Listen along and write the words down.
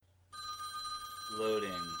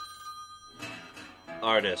Loading.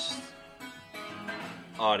 Artist.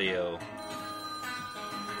 Audio.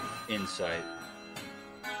 Insight.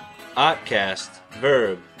 Artcast.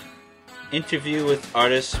 Verb. Interview with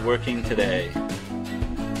artists working today.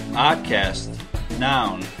 Artcast.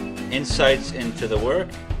 Noun. Insights into the work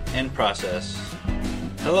and process.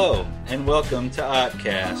 Hello, and welcome to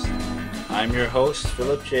Artcast. I'm your host,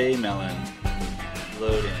 Philip J. Mellon.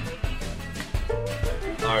 Loading.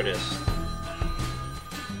 Artist.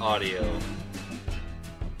 Audio.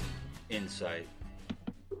 Insight.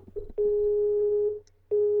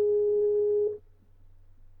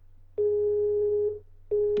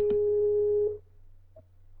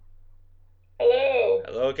 Hello.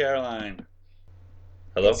 Hello, Caroline. You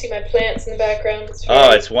Hello. can see my plants in the background. It's Oh,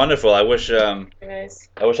 really it's wonderful. I wish nice.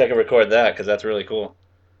 I wish I could record that because that's really cool.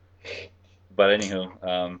 But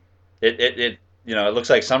anywho, it it looks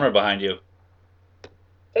like summer behind you.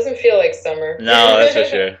 Doesn't feel like summer. No, that's for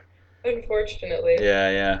sure. Unfortunately.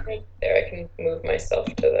 Yeah, Right there, I can move myself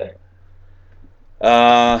to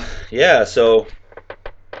yeah. So,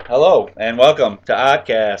 hello and welcome to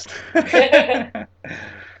Oddcast. the.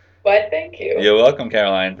 Why, thank you. You're welcome,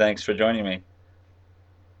 Caroline. Thanks for joining me.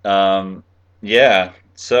 Yeah.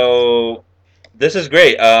 So this is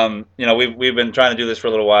great. We've been trying to do this for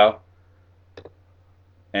a little while,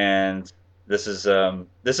 and this is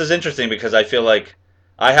interesting because I feel like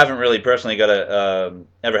I haven't really personally got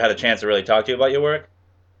ever had a chance to really talk to you about your work.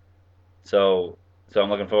 So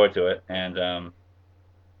I'm looking forward to it, and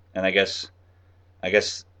I guess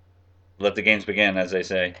let the games begin, as they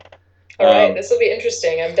say. All right, this will be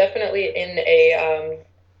interesting. I'm definitely in a.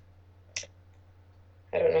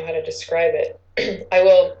 I don't know how to describe it. I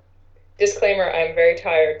will. Disclaimer: I'm very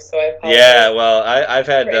tired, so I apologize. Yeah, well, I've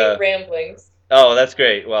had. For any ramblings. Oh, that's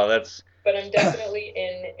great. Well, that's. But I'm definitely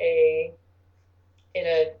in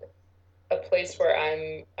a place where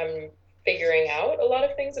I'm figuring out a lot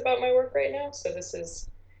of things about my work right now. So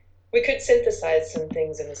we could synthesize some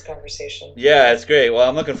things in this conversation. Yeah, it's great. Well,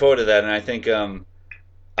 I'm looking forward to that, and I think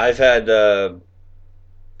I've had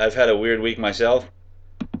I've had a weird week myself,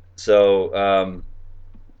 so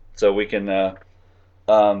so we can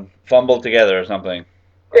fumble together or something.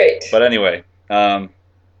 Great. But anyway, yeah,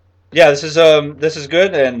 this is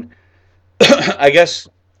good, and I guess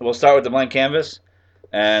we'll start with the blank canvas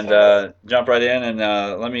and jump right in, and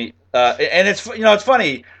let me. And it's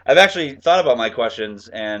funny. I've actually thought about my questions,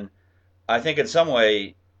 and I think in some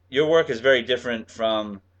way your work is very different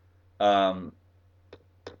from, um,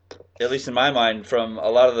 at least in my mind, from a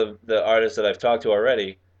lot of the artists that I've talked to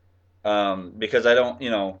already. Because I don't,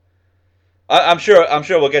 I'm sure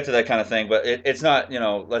we'll get to that kind of thing, but it's not,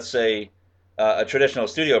 let's say a traditional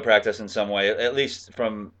studio practice in some way, at least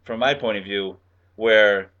from my point of view,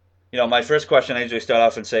 where, my first question I usually start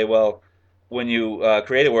off and say, well, when you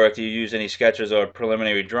create a work, do you use any sketches or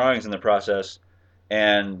preliminary drawings in the process?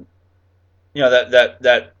 And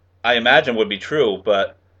that I imagine would be true,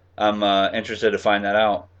 but I'm interested to find that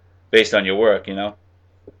out based on your work.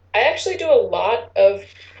 I actually do a lot of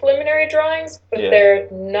preliminary drawings, but Yeah. they're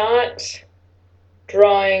not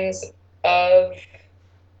drawings of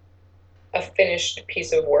a finished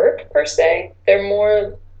piece of work per se. They're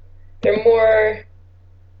more in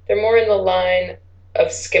the line of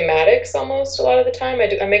schematics almost a lot of the time.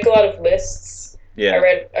 I make a lot of lists. Yeah.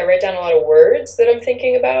 I write down a lot of words that I'm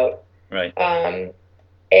thinking about. Right.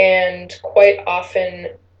 And quite often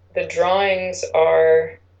the drawings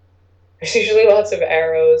are there's usually lots of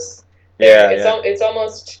arrows. It's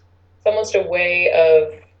almost a way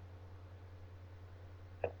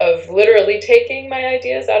of literally taking my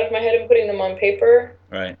ideas out of my head and putting them on paper.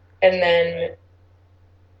 Right. And then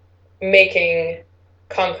making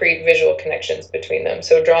concrete visual connections between them.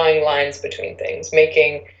 So drawing lines between things,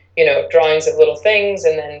 making, drawings of little things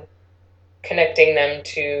and then connecting them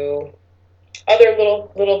to other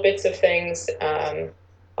little bits of things,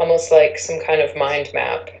 almost like some kind of mind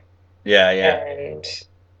map. Yeah. And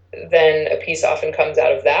then a piece often comes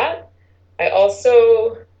out of that. I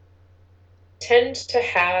also tend to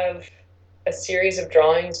have a series of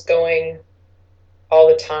drawings going all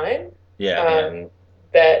the time. Yeah.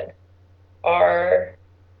 That are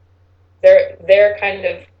they're kind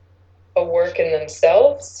of a work in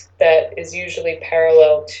themselves that is usually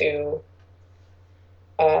parallel to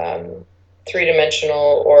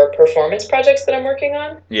three-dimensional or performance projects that I'm working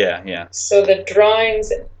on. Yeah. So the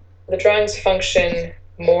drawings function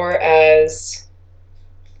more as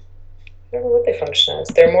I don't know what they function as.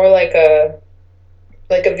 They're more like a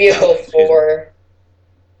vehicle for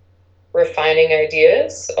refining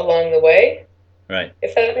ideas along the way. Right.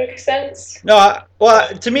 If that makes sense. No, well,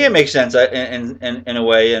 to me it makes sense in a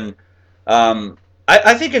way, and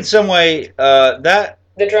I think in some way that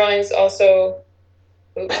The drawings also.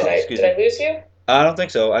 Oop, excuse did me. I lose you? I don't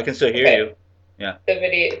think so. I can still hear Okay, you. Yeah. the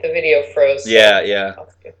video froze, so Yeah. Yeah. I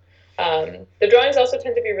lost you. The drawings also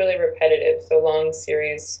tend to be really repetitive, so long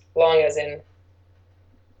series, long as in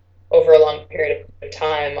over a long period of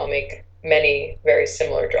time, I'll make many very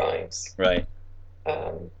similar drawings. Right.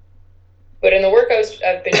 Um, but in the work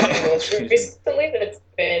I've been doing most Excuse me. recently, that's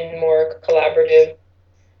been more collaborative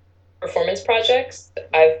performance projects.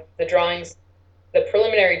 The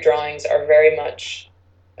preliminary drawings are very much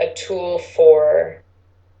a tool for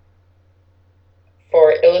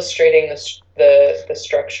illustrating the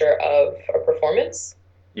structure of a performance,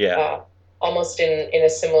 Yeah. uh, almost in a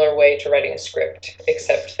similar way to writing a script,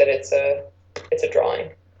 except that it's a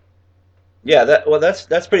drawing. Yeah. That well,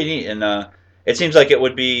 that's pretty neat, and it seems like it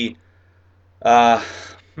would be. Uh,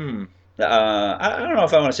 hmm. I don't know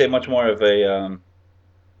if I want to say much more of a.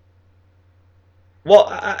 Well,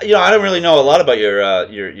 I don't really know a lot about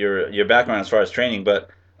your background as far as training, but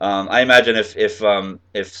I imagine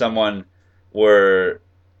if someone were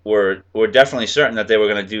were definitely certain that they were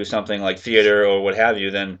going to do something like theater or what have you,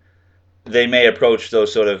 then they may approach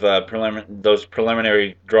those sort of those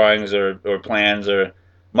preliminary drawings or plans or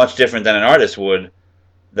much different than an artist would.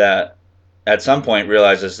 That at some point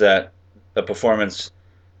realizes that a performance,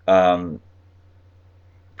 um,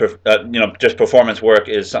 just performance work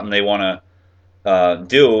is something they want to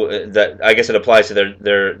do. That I guess it applies to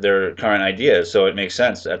their current ideas, so it makes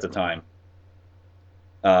sense at the time.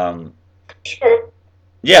 Um, Sure,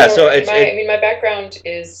 yeah, sure. so And it's I it. mean, my background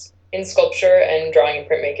is in sculpture and drawing and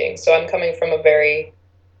printmaking, so I'm coming from a very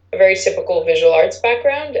typical visual arts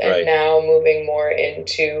background, and Right. now moving more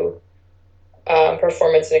into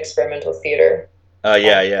performance and experimental theater,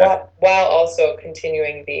 Yeah, yeah, while also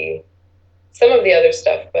continuing the some of the other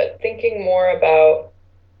stuff, but thinking more about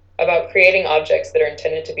creating objects that are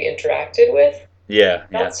intended to be interacted with, yeah,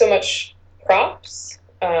 yeah. not so much props,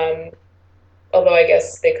 although I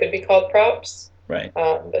guess they could be called props, Right.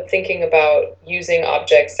 but thinking about using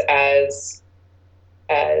objects as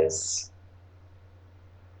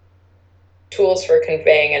tools for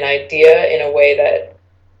conveying an idea in a way that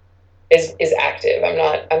is active.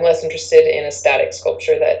 I'm less interested in a static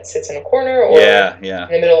sculpture that sits in a corner or Yeah, yeah,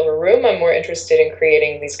 in the middle of a room. I'm more interested in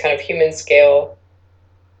creating these kind of human scale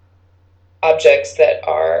objects that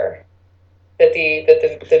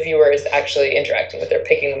the viewer is actually interacting with. They're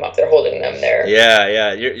picking them up, they're holding them, they're yeah,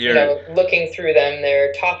 yeah. You're looking through them,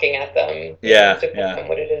 they're talking at them, yeah, depending yeah. on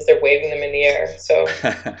what it is, they're waving them in the air. So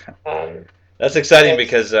um, That's you exciting know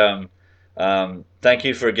because thank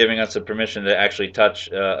you for giving us the permission to actually touch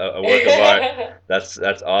a work of art.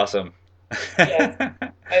 That's awesome. yeah,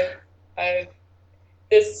 I've I've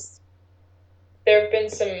this there have been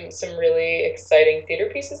some really exciting theater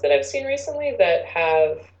pieces that I've seen recently that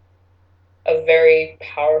have a very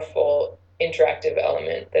powerful interactive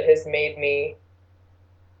element that has made me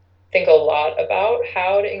think a lot about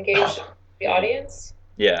how to engage the Excuse me. audience.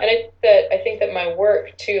 Yeah, And I think that my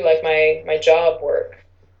work too, like my job work,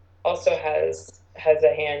 also has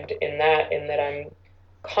a hand in that I'm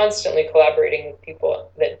constantly collaborating with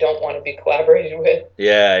people that don't want to be collaborated with,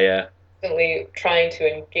 yeah, yeah. constantly trying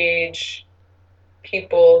to engage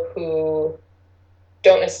people who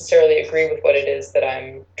don't necessarily agree with what it is that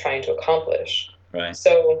I'm trying to accomplish. Right.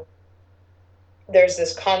 So there's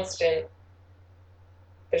this constant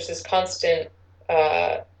there's this constant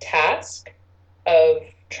task of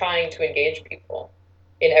trying to engage people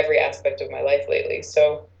in every aspect of my life lately.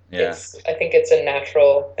 So Yeah. I think it's a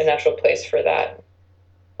natural place for that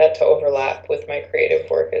to overlap with my creative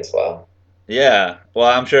work as well. Yeah. Well,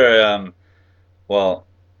 I'm sure. Well,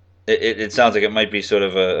 it sounds like it might be sort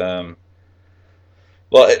of a.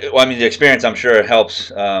 Well, I mean, the experience I'm sure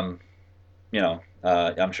helps. I'm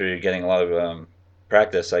sure you're getting a lot of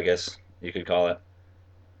practice. I guess you could call it.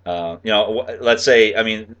 Let's say. I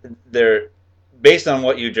mean, there. Based on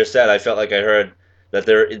what you just said, I felt like I heard that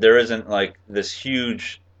there isn't like this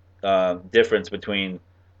huge difference between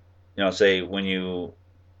say you're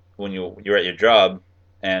at your job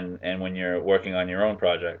and when you're working on your own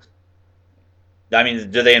projects. I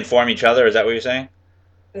mean, do they inform each other? Is that what you're saying?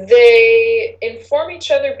 They inform each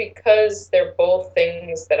other because they're both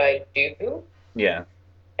things that I do, Yeah.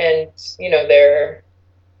 and they're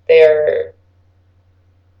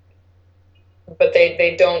but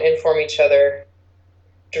they don't inform each other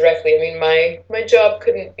directly. I mean, my job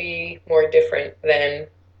couldn't be more different than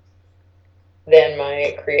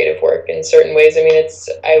my creative work in certain ways. I mean,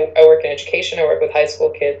 I work in education. I work with high school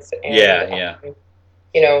kids, and Yeah. Yeah.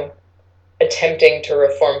 you know, attempting to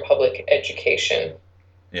reform public education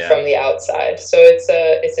Yeah. from the outside. So it's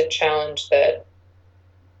a challenge that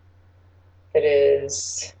that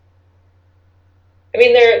is, I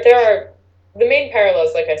mean, there are the main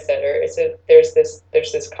parallels, like I said, are there's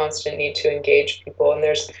this constant need to engage people, and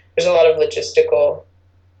there's um, a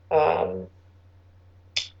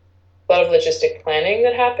lot of logistic planning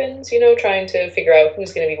that happens. Trying to figure out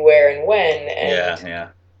who's going to be where and when, Yeah, and yeah.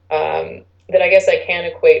 that I guess I can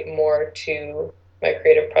equate more to my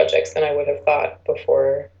creative projects than I would have thought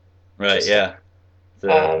before. Right, Just yeah.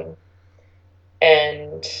 The um,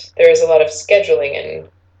 and there is a lot of scheduling and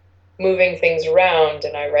moving things around,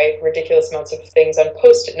 and I write ridiculous amounts of things on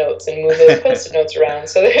post-it notes and move those post-it notes around.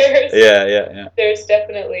 So Yeah, yeah, yeah. there's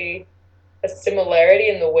definitely a similarity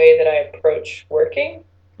in the way that I approach working.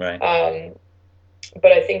 Right. Um,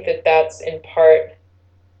 but I think that that's in part.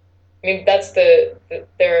 I mean, that's there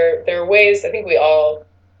are ways. I think we all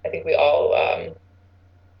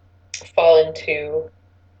fall into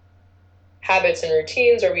habits and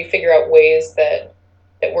routines, or we figure out ways that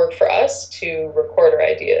work for us to record our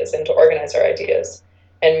ideas and to organize our ideas.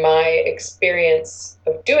 And my experience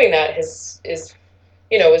of doing that is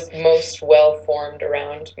most well formed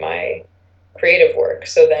around my creative work.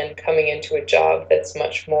 So then coming into a job that's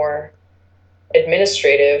much more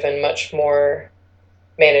administrative and much more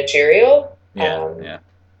managerial, Yeah, yeah.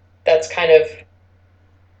 that's kind of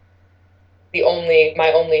the only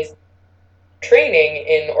my only training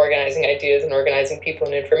in organizing ideas and organizing people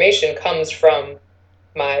and information comes from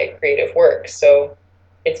my creative work. So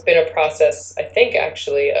it's been a process, I think,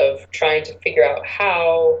 actually, of trying to figure out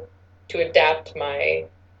how to adapt my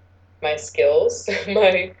skills,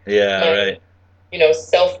 Yeah, my right.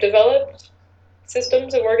 self-developed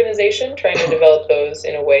systems of organization, trying to develop those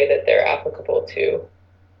in a way that they're applicable to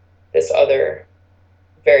this other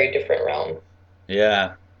very different realm.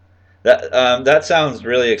 Yeah. That sounds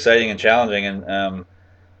really exciting and challenging, and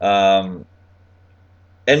um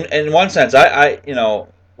in one sense,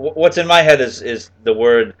 what's in my head is the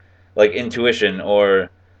word like intuition or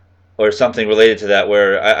something related to that,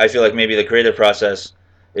 where I feel like maybe the creative process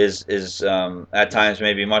is at times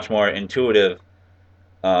maybe much more intuitive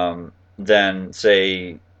than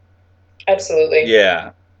say, Absolutely.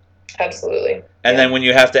 yeah. Absolutely. And then Yeah. when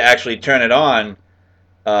you have to actually turn it on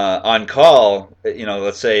call,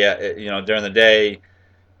 let's say during the day,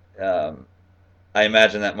 um, I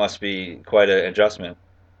imagine that must be quite an adjustment.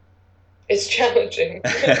 It's challenging.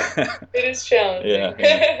 It is Yeah, challenging.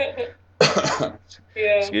 yeah.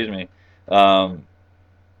 Yeah. Excuse me. Um,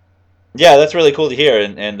 yeah, that's really cool to hear,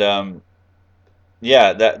 and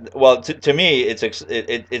yeah, that well to me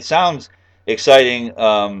it sounds exciting,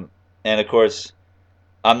 and of course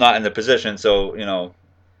I'm not in the position, so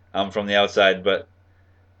I'm from the outside, but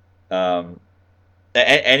um,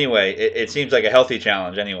 anyway, it seems like a healthy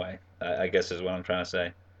challenge. Anyway, I guess is what I'm trying to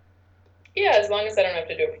say. Yeah, as long as I don't have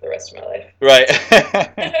to do it for the rest of my life. Right.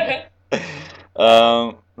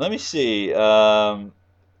 Let me see. I'm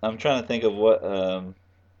trying to think of what.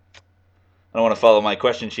 I don't want to follow my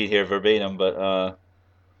question sheet here verbatim, but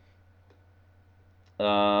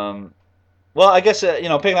um, well, I guess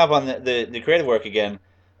picking up on the creative work again.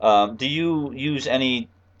 Do you use any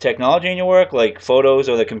technology in your work, like photos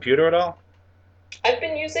or the computer at all? I've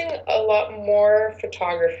been using a lot more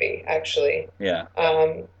photography, actually, Yeah.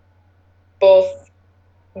 um, both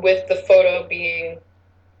with the photo being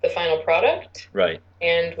the final product Right.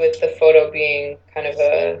 and with the photo being kind of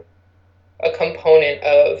a component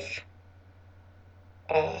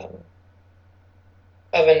um,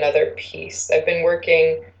 of another piece. I'm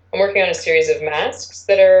working on a series of masks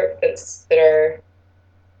that are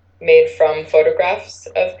made from photographs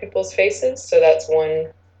of people's faces. So that's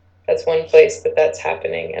one place that's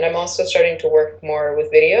happening. And I'm also starting to work more with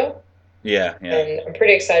video, Yeah. Yeah. and I'm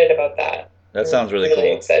pretty excited about that. That I'm sounds really really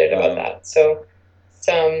cool. excited about that. So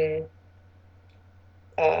some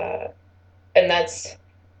uh, and that's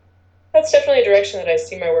definitely a direction that I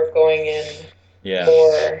see my work going in, Yeah.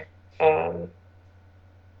 more um,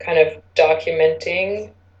 kind of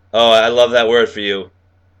documenting. Oh, I love that word for you.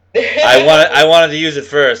 I wanted to use it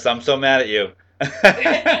first. I'm so mad at you.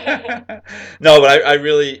 No, but I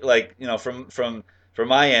really like from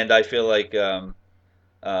my end. I feel like I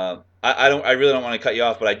really don't want to cut you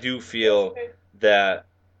off, but I do That's feel okay. that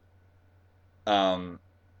um,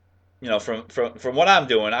 from what I'm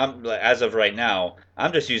doing, I'm like, as of right now,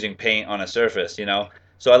 I'm just using paint on a surface.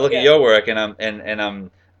 So I look at Yeah. your work, and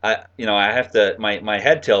I have to my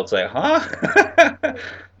head tilts like, huh?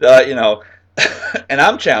 You know, and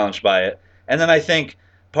I'm challenged by it. And then I think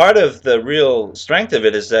part of the real strength of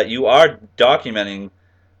it is that you are documenting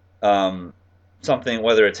um, something,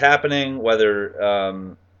 whether it's happening, whether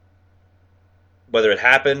it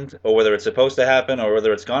happened, or whether it's supposed to happen, or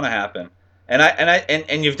whether it's gonna happen.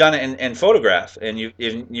 And you've done it in photograph, and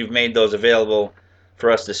you've made those available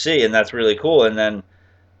for us to see, and that's really cool. And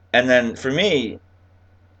then for me,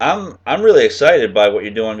 I'm really excited by what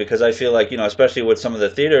you're doing because I feel like, especially with some of the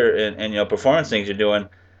theater and performance things you're doing,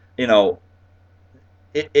 you know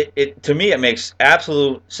it to me it makes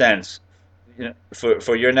absolute sense,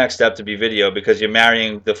 for your next step to be video, because you're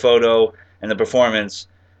marrying the photo and the performance,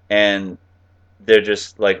 and they're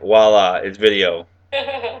just like, voila, it's video.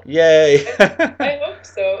 Yay. I hope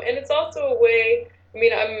so. And it's also a way, I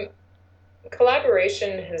mean,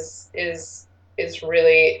 collaboration is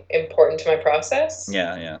really important to my process.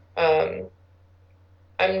 Yeah, yeah.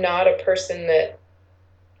 I'm not a person that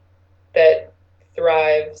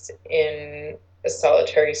thrives in a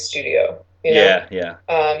solitary studio, you know? Yeah,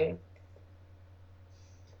 yeah.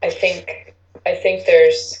 I think I think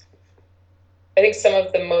there's I think some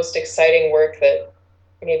of the most exciting work that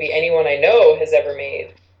maybe anyone I know has ever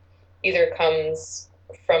made either comes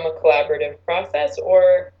from a collaborative process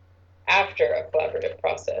or after a collaborative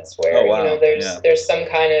process Oh, where wow. there's Yeah. there's some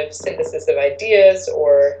kind of synthesis of ideas,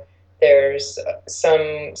 or there's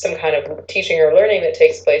some kind of teaching or learning that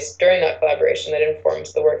takes place during that collaboration that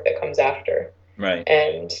informs the work that comes after. Right.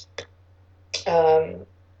 And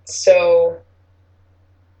so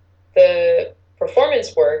the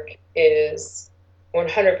performance work is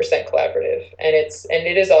 100% collaborative, and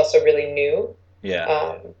it is also really new,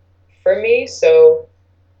 Yeah. for me. So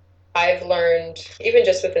I've learned, even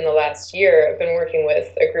just within the last year, I've been working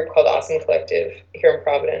with a group called Awesome Collective here in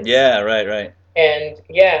Providence. Yeah, right, right. And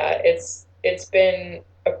yeah, it's been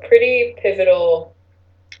a pretty pivotal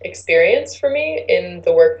experience for me in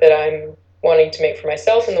the work that I'm wanting to make for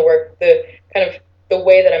myself, and the kind of the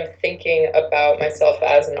way that I'm thinking about myself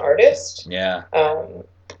as an artist. Yeah.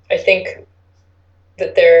 I think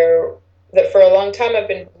that for a long time I've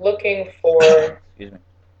been looking for Excuse me.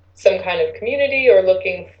 some kind of community, or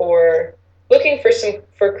looking for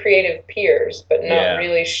creative peers, but not Yeah.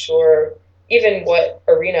 really sure even what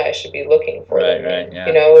arena I should be looking for Right, them right,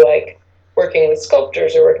 in. yeah. Like working with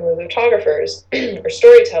sculptors or working with photographers or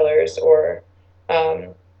storytellers, or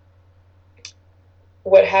um,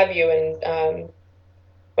 what have you. And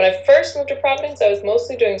when I first moved to Providence, I was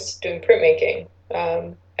mostly doing printmaking,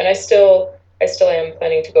 and I still am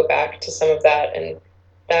planning to go back to some of that, and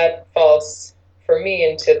that falls for me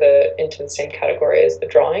into the same category as the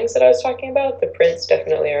drawings that I was talking about. The prints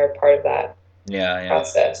definitely are a part of that Yeah, yeah.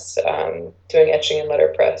 process, doing etching and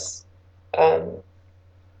letterpress. Um,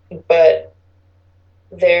 but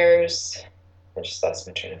I just lost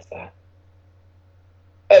my train of thought.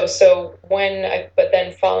 Oh, so but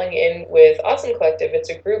then falling in with Awesome Collective, it's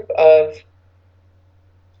a group of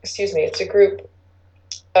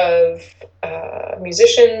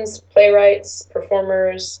musicians, playwrights,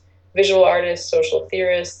 performers, visual artists, social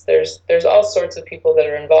theorists. There's all sorts of people that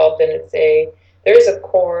are involved, and there is a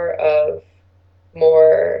core of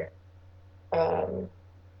more um,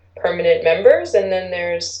 permanent members, and then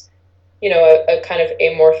there's a kind of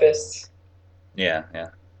amorphous, Yeah, yeah.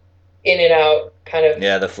 in and out kind of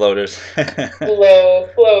Yeah, the floaters. flow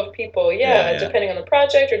of people. Yeah, Yeah, yeah. depending on the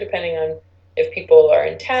project or depending on if people are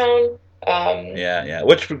in town. Yeah, yeah.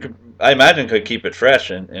 Which I imagine could keep it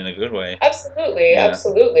fresh in a good way. Absolutely, Yeah.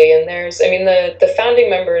 absolutely. And I mean, the founding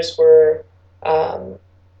members um,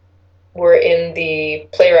 were in the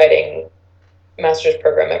playwriting master's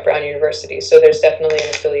program at Brown University, so there's definitely an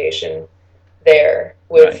affiliation there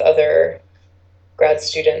with Right. other grad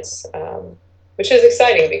students, which is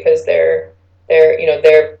exciting because they're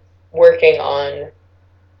working on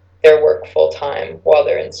their work full time while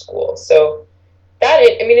they're in school. So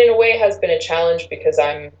I mean, in a way, has been a challenge because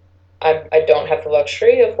I don't have the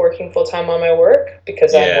luxury of working full time on my work,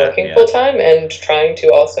 because I'm Yeah, working yeah. full time and trying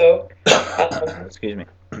to also um, Excuse me.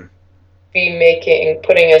 be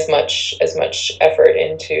putting as much effort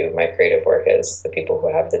into my creative work as the people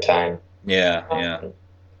who have the time. Yeah, yeah. Um,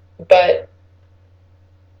 but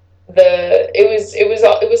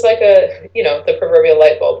it was like the proverbial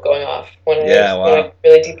light bulb going off when Yeah, I wow. went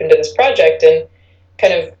really deep into this project, and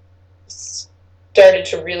kind of started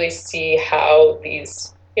to really see how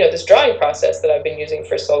this drawing process that I've been using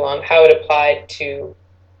for so long, how it applied to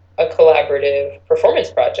a collaborative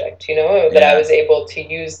performance project. That I Yeah. was able to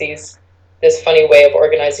use this funny way of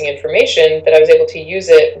organizing information, that I was able to use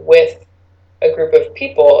it with a group of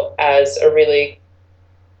people as a really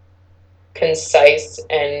concise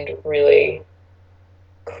and really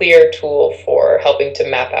clear tool for helping to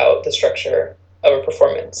map out the structure of a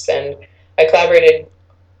performance. And I collaborated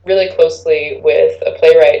really closely with a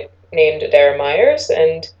playwright named Dara Myers,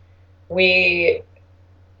 and we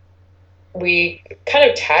we kind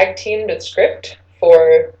of tag teamed a script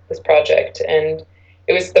for this project, and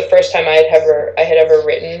it was the first time I had ever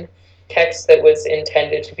written text that was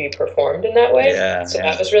intended to be performed in that way. Yeah, So that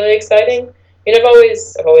yeah. was really exciting. I mean, I've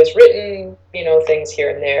always written, things here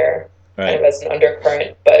and there, kind Right. of as an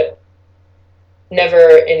undercurrent, but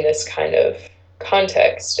never in this kind of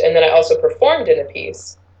context. And then I also performed in a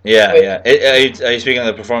piece Yeah, with, yeah. Are you speaking of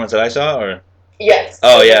the performance that I saw, or? yes,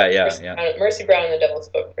 Oh, so yeah, yeah, yeah. Mercy Brown and the Devil's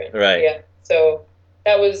Footprint. Right. Yeah. So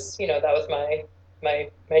that was my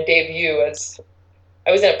debut as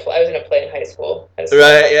I was in a play in high school at a small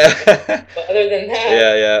Right, company. yeah. But other than that,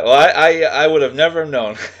 Yeah, yeah. Well, I would have never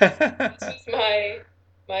known. this was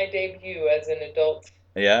my debut as an adult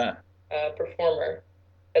Yeah. performer.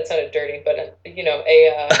 That sounded dirty, but a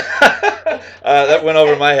That went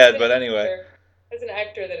over my as head, an but anyway. actor, as an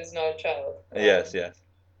actor that is not a child. Yes, yes.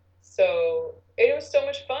 So it was so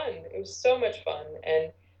much fun. It was so much fun,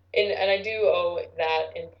 and I do owe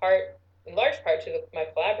that in large part, to my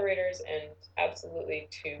collaborators, and absolutely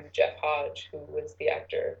to Jeff Hodge, who was the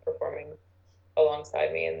actor performing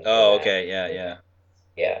alongside me in Oh, that. okay. Yeah, yeah.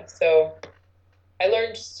 Yeah, so I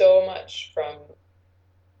learned so much from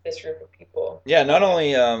this group of people. Yeah, not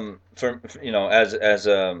only as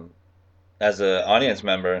a audience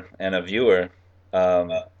member and a viewer of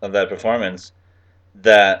that performance,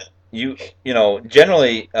 that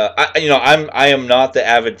generally I am not the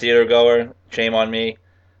avid theater goer, shame on me,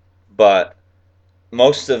 but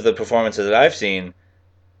most of the performances that I've seen,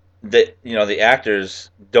 that the actors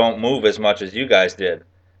don't move as much as you guys did,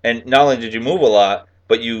 and not only did you move a lot,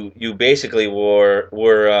 but you basically were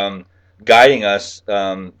guiding us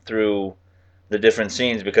through the different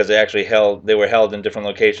scenes, because they were held in different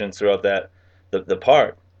locations throughout the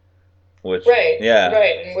part, which, Right, yeah.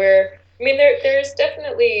 right, and I mean, there's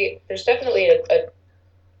definitely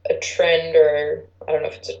a trend, or I don't know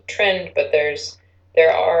if it's a trend, but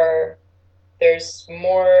there are there's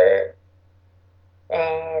more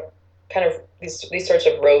kind of these sorts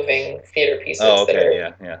of roving theater Oh, pieces okay,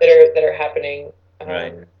 yeah, yeah. that are happening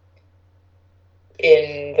Right.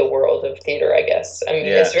 in the world of theater. I guess, I mean,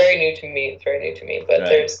 it's Yeah. very new to me. It's very new to me, but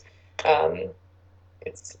Right. um,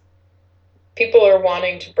 it's people are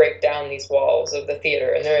wanting to break down these walls of the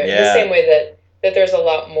theater, and they're in the same Yeah. way that there's a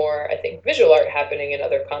lot more, I think, visual art happening in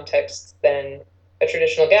other contexts than a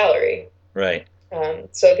traditional gallery. Right.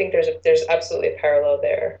 So I think there's absolutely a parallel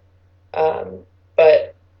there. Um,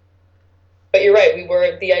 but but you're right.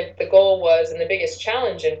 The goal was, and the biggest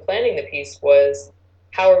challenge in planning the piece was,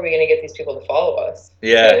 how are we going to get these people to follow us?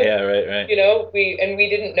 Yeah, yeah, right, right. We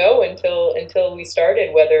didn't know until we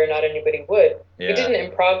started whether or not anybody would. Yeah. We did an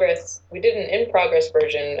in progress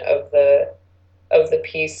version of the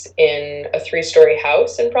piece in a 3-story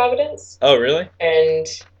house in Providence, Oh, really? and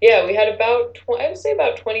yeah, we had I would say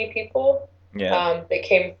about 20 people Yeah. that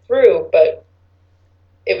came through, but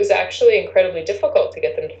it was actually incredibly difficult to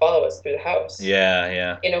get them to follow us through the house Yeah,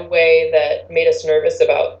 yeah. in a way that made us nervous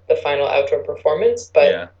about the final outdoor performance, but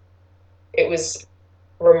Yeah. it was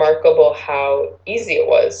remarkable how easy it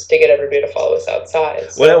was to get everybody to follow us outside.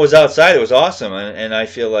 When it So was outside, it was awesome, and I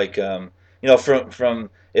feel like from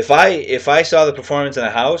if I saw the performance in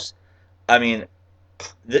a house, I mean,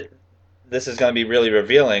 th- this is going to be really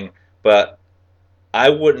revealing, but I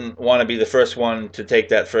wouldn't want to be the first one to take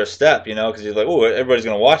that first step, because you're like, oh, everybody's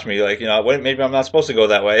going to watch me, like, maybe I'm not supposed to go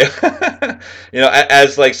that way,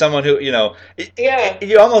 as like someone who, yeah,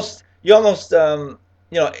 you almost,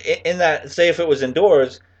 in that, say if it was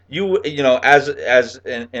indoors, as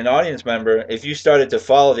an audience member, if you started to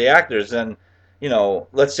follow the actors, then,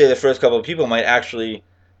 let's say the first couple of people might actually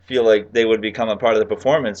feel like they would become a part of the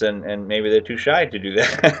performance, and maybe they're too shy to do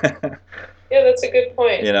that. yeah, that's a good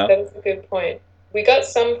point. you know? That is a good point. We got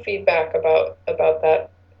some feedback about that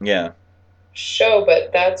Yeah. show,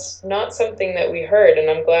 but that's not something that we heard, and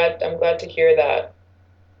I'm glad to hear that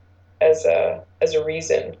as a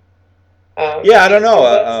reason. Yeah, I don't Because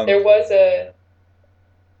know. there was a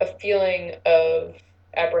feeling of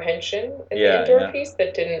apprehension in the Yeah, indoor yeah, piece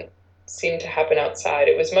that didn't seem to happen outside.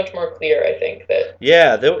 It was much more clear, I think, that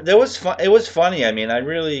yeah. There was fun. It was funny. I mean, I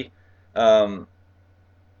really, um,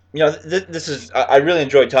 this is. I really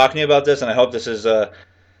enjoyed talking to you about this, and I hope this is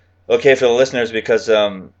okay for the listeners, because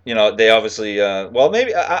they obviously. Well,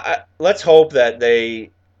 maybe let's hope that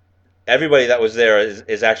everybody that was there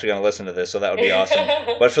is actually going to listen to this, so that would be awesome.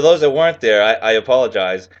 and But for those that weren't there, I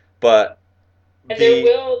apologize. But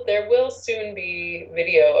the there will soon be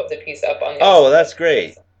video of the piece up on the oh, well, Awesome that's website.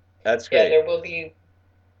 great. That's Yeah, great. there will be.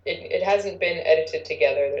 It hasn't been edited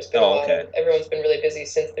together. There's been a Oh, lot okay. of everyone's been really busy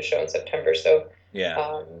since the show in September. So Yeah.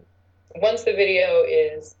 um, once the video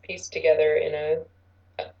is pieced together in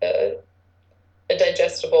a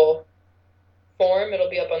digestible form. It'll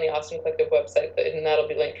be up on the Austin Collective website, and that'll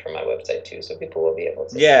be linked from my website too, so people will be able to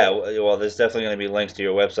see Yeah, it. well, there's definitely going to be links to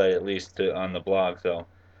your website at least on the blog. So,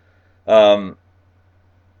 um,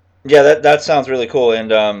 yeah, that sounds really cool.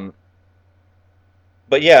 And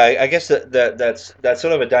but yeah, I guess that's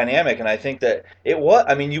sort of a dynamic, and I think that it was.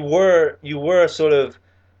 I mean, you were sort of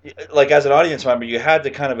like as an audience member, you had to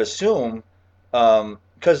kind of assume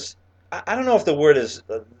because I don't know if the word is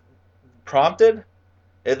prompted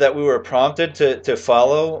that we were prompted to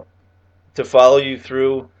follow you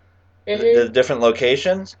through the Mm-hmm. different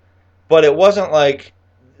locations, but it wasn't like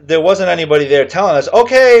there wasn't anybody there telling us,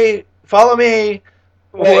 okay, follow me.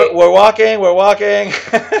 We're, Right. we're walking, we're walking.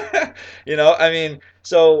 I mean,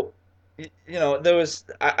 so, there was,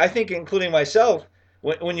 I think, including myself,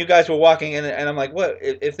 when you guys were walking in, and I'm like, what?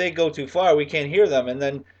 If they go too far, we can't hear them. And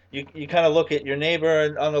then you kind of look at your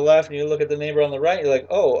neighbor on the left, and you look at the neighbor on the right. You're like,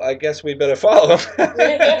 oh, I guess we better follow them.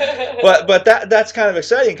 But that's kind of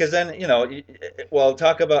exciting because then well,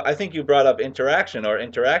 talk about. I think you brought up interaction or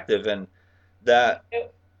interactive, and that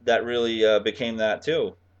Yep. that really became that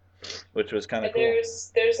too, which was kind of And cool.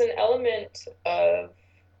 there's an element of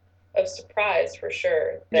surprise for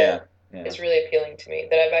sure Yeah, that yeah, is really appealing to me,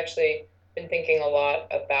 that I've actually been thinking a lot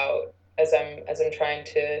about as I'm trying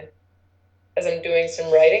to as I'm doing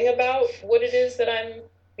some writing about what it is that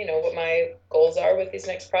what my goals are with these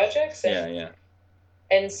next projects. yeah, and yeah,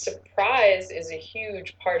 and surprise is a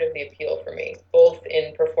huge part of the appeal for me, both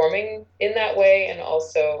in performing in that way and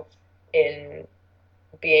also in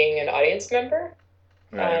being an audience member.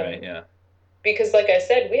 right, um, right, yeah, because like I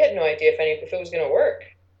said, we had no idea if it was going to work.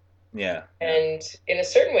 yeah, yeah. And in a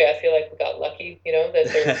certain way, I feel like we got lucky, that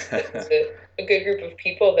there was a good group of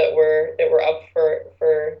people that were up for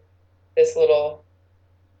this little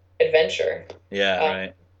adventure. Yeah, Um,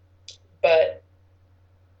 right. but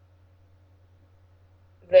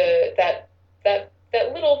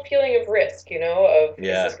that little feeling of risk, of is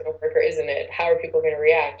Yeah, this going to work or isn't it? How are people going to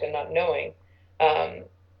react, and not knowing, um,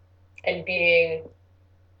 and being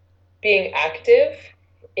active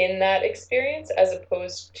in that experience as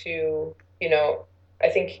opposed to, I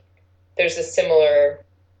think there's a similar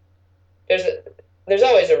there's a, there's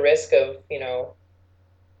always a risk of,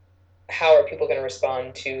 how are people going to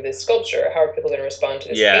respond to this sculpture? How are people going to respond to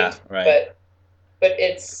this yeah, painting? right. But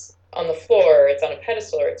it's on the floor, it's on a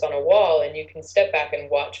pedestal, or it's on a wall, and you can step back and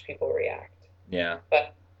watch people react. Yeah,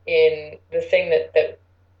 But in the thing that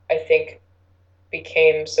I think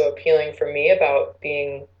became so appealing for me about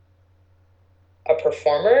being a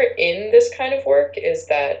performer in this kind of work is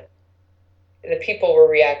that the people were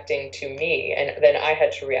reacting to me, and then I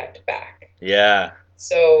had to react back. yeah.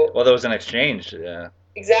 So Well, there was an exchange. Yeah,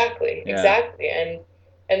 exactly, yeah, exactly.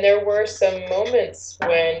 And there were some moments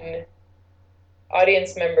when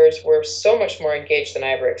audience members were so much more engaged than I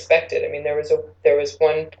ever expected. I mean, there was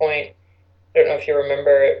one point, I don't know if you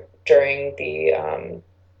remember, during the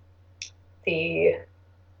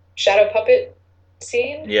shadow puppet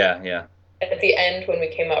scene yeah, yeah. at the end when we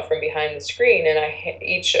came out from behind the screen, and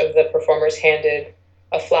each of the performers handed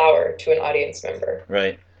a flower to an audience member.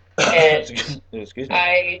 Right. And Excuse me.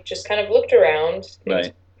 I just kind of looked around. It was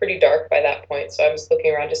Right. pretty dark by that point, so I was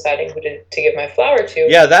looking around deciding who to give my flower to.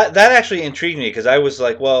 Yeah, that actually intrigued me because I was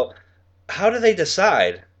like, well, how do they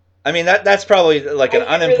decide? I mean, that's probably like an I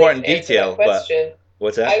can't really unimportant answer that detail, but question.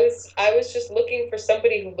 what's I that? was I was just looking for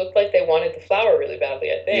somebody who looked like they wanted the flower really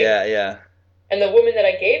badly, I think. Yeah, yeah, And the woman that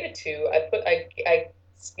I gave it to,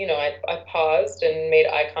 I paused and made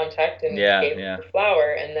eye contact and yeah, gave her yeah. the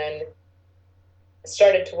flower, and then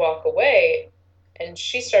started to walk away, and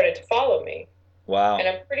she started to follow me. And Wow,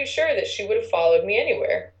 I'm pretty sure that she would have followed me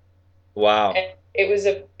anywhere. wow. And it was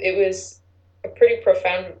a pretty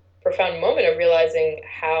profound moment of realizing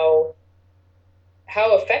how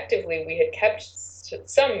effectively we had kept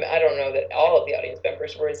some. I don't know that all of the audience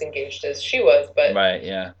members were as engaged as she was, but Right,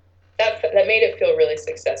 yeah, that made it feel really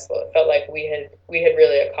successful. It felt like we had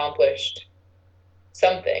really accomplished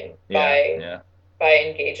something yeah, by yeah. by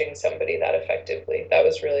engaging somebody that effectively. That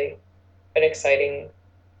was really an exciting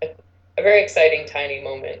a very exciting tiny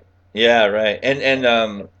moment. Yeah, right. And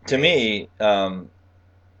to Experience. me, and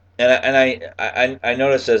I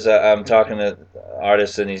notice as I'm talking to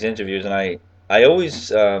artists in these interviews, and I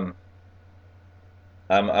always I'm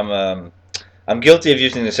I'm um I'm guilty of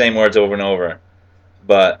using the same words over and over,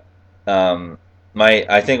 but um my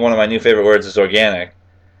I think one of my new favorite words is organic,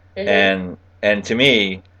 Mm-hmm. and to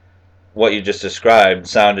me, what you just described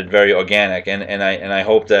sounded very organic, and I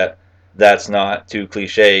hope that that's not too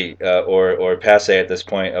cliche or passe at this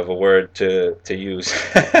point of a word to use.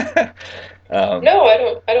 um, No, I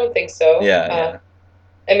don't think so. yeah, yeah.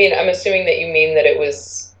 I mean, I'm assuming that you mean that it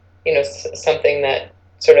was. something that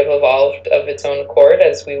sort of evolved of its own accord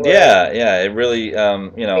as we were Yeah, yeah, it really,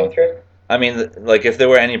 going through. I mean, like if there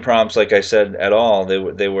were any prompts, like I said, at all,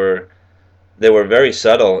 they were very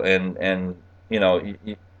subtle, and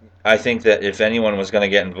I think that if anyone was going to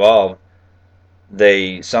get involved,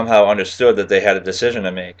 they somehow understood that they had a decision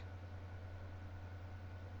to make.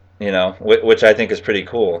 Which I think is pretty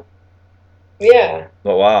cool. Yeah.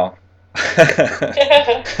 But wow.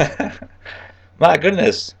 My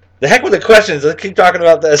goodness. The heck with the questions. Let's keep talking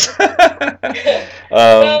about this. um,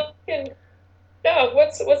 Well, no.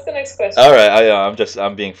 What's the next all question? right.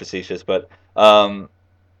 I'm being facetious, but um,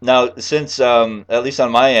 now since at least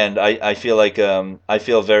on my end, I feel like I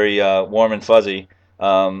feel very warm and fuzzy.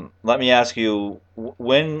 Let me ask you,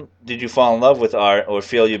 when did you fall in love with art or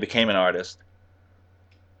feel you became an artist?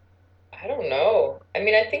 I don't know. I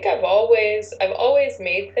mean, I think I've always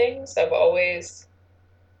made things. I've always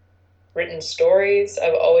written stories.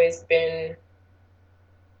 I've always been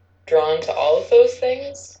drawn to all of those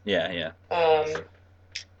things. Yeah, yeah. Um,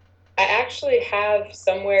 I actually have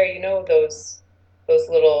somewhere, those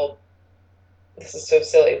little. This is so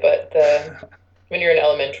silly, but the when you're in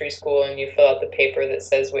elementary school and you fill out the paper that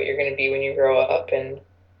says what you're going to be when you grow up, and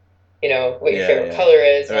what your Yeah, favorite yeah. color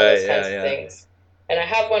is and all Right, those yeah, kinds of yeah. things. And I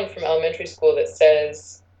have one from elementary school that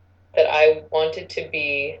says that I wanted to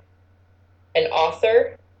be an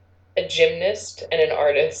author, a gymnast, and an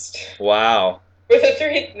artist. Wow. Were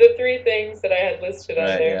the three things that I had listed on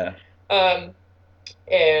Right, there. yeah. Um,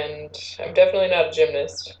 and I'm definitely not a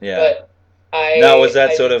gymnast, Yeah. but Now, was I that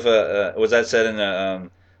I sort just of was that set in a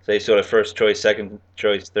say sort of first choice, second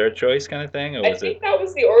choice, third choice kind of thing, or I was it? think that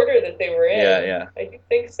was the order that they were Yeah, in. yeah, I do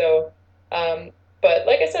think so. Um, but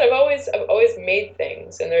like I said, I've always made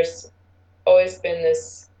things, and there's always been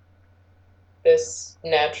this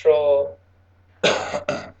natural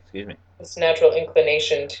excuse me. this natural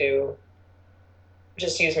inclination to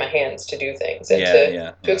just use my hands to do things and Yeah, to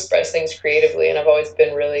yeah, to yeah, express things creatively. And I've always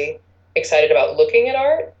been really excited about looking at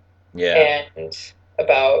art yeah, and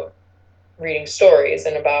about reading stories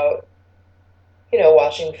and about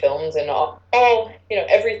watching films and all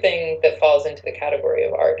everything that falls into the category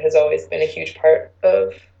of art has always been a huge part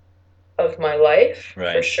of my life for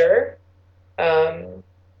right. sure. Um,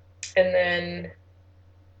 and then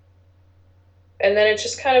and then it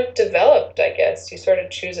just kind of developed, I guess. You sort of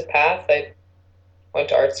choose a path. I went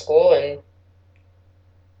to art school, and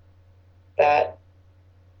that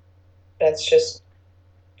that's just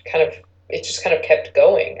kind of it just kind of kept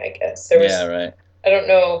going, I guess. Yeah, right. I don't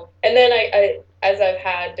know. And then as I've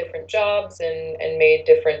had different jobs and made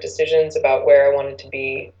different decisions about where I wanted to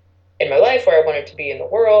be in my life, where I wanted to be in the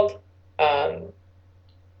world, um,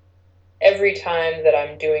 every time that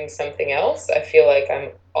I'm doing something else, I feel like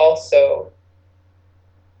I'm also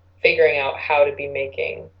figuring out how to be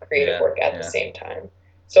making creative Yeah, work at the yeah, same time.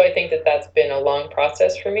 So I think that that's been a long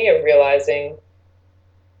process for me of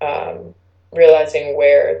um, realizing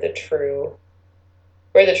where the true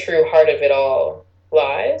heart of it all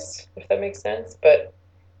lies, if that makes sense. But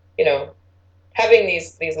you know, having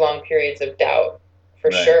these long periods of doubt for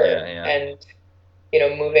right. Yeah, sure, yeah, and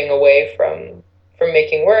moving away from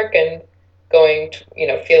making work and going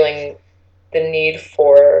to, feeling the need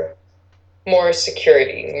for more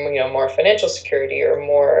security, more financial security or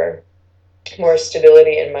more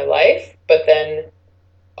stability in my life, but then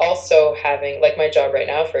also having, like, my job right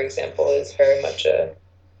now, for example, is very much a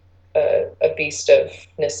beast of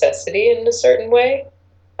necessity in a certain way,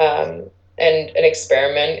 um, and an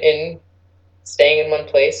experiment in staying in one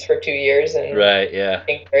place for 2 years and right. Yeah,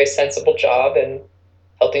 doing a very sensible job and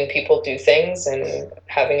helping people do things and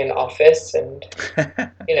having an office and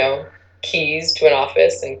you know keys to an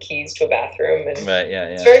office and keys to a bathroom, and right. Yeah,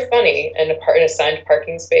 it's yeah, very funny, and an assigned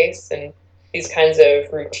parking space and these kinds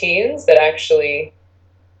of routines that actually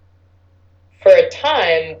for a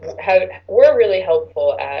time were really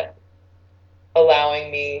helpful at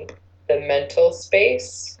allowing me the mental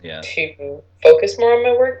space yeah, to focus more on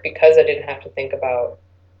my work because I didn't have to think about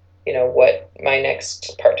what my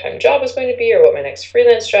next part-time job was going to be or what my next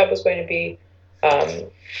freelance job was going to be.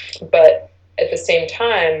 um, but at the same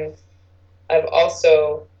time, I've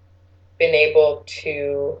also been able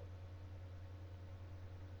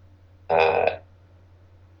uh,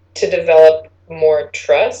 to develop more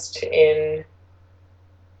trust in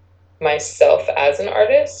myself as an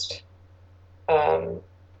artist, um,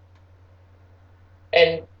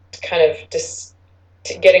 and kind of just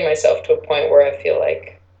getting myself to a point where I feel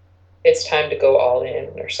like it's time to go all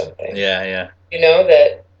in or something. yeah, yeah.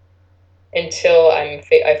 That until I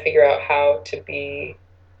figure out how to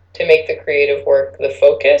make the creative work the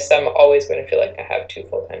focus, I'm always going to feel like I have two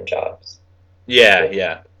full-time jobs. Yeah,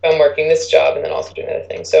 yeah, I'm working this job and then also doing other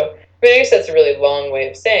things. So, I mean, I guess that's a really long way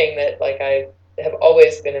of saying that, like, I have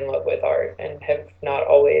always been in love with art and have not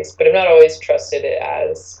always, but I've not always trusted it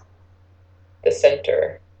as the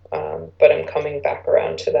center. But I'm coming back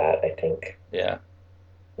around to that, I think, yeah.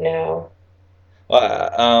 now.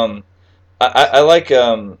 Well, I like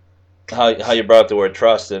how you brought up the word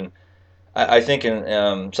trust, and I think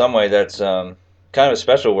in some way that's kind of a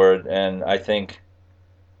special word, and I think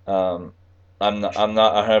um, I'm not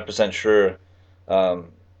 100% sure um,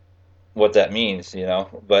 what that means,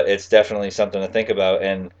 but it's definitely something to think about,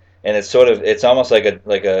 and it's sort of it's almost like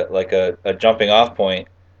a jumping off point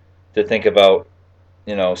to think about,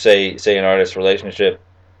 say an artist's relationship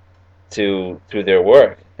to their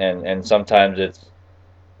work, and sometimes it's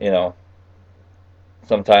you know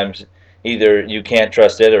sometimes either you can't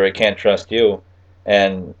trust it or it can't trust you,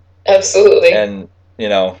 and Absolutely. and you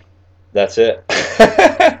know that's it.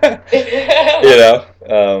 you know,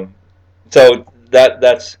 so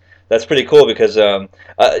that's pretty cool because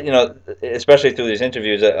especially through these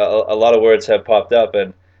interviews, a lot of words have popped up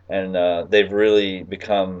and they've really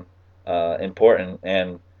become important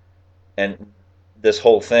and this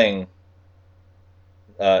whole thing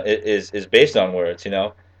is based on words,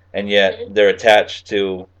 and yet Mhm. they're attached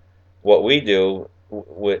to what we do,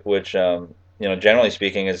 which generally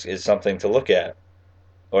speaking is something to look at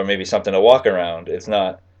or maybe something to walk around. It's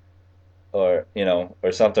not or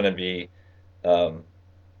something to be to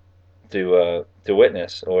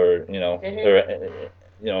witness or Mhm.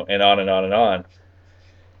 and on and on and on.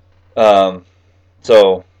 Um,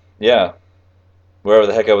 so yeah, wherever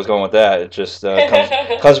the heck I was going with that, it just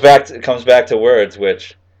comes back to words,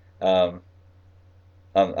 which um,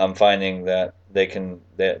 I'm finding that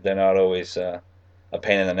they're not always a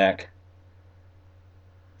pain in the neck.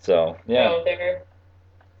 So yeah, No, they're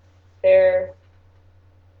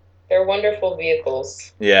they're wonderful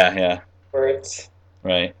vehicles. yeah, yeah, Words.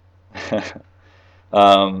 right.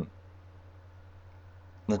 um,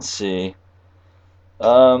 let's see.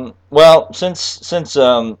 Well, since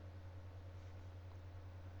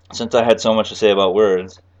I had so much to say about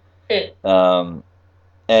words, Hmm. um,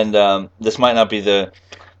 and this might not be the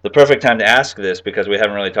perfect time to ask this because we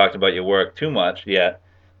haven't really talked about your work too much yet.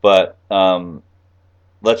 But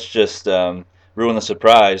let's just ruin the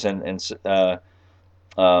surprise and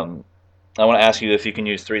um, I want to ask you if you can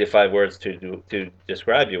use 3 to 5 words to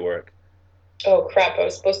describe your work. Oh crap! I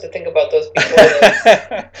was supposed to think about those before this.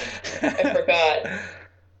 I forgot.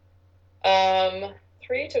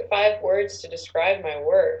 3 to 5 words to describe my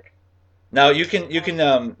work. Now you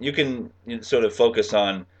can sort of focus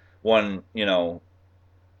on one,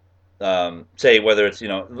 say whether it's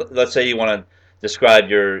let's say you want to describe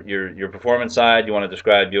your performance side, you want to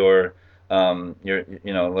describe your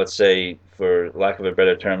let's say for lack of a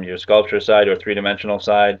better term your sculpture side or three-dimensional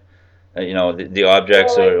side, the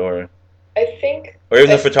objects Well, I think or even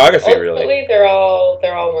the I think photography really. ultimately they're all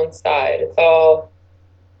one side. It's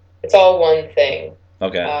all one thing.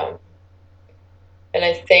 Okay. Um, and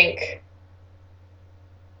I think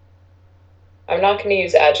I'm not going to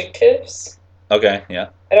use adjectives. Okay. Yeah.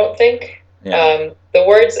 I don't think Yeah. the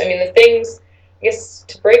words. I mean, the things. I guess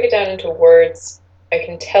to break it down into words, I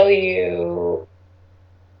can tell you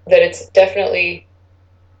that it's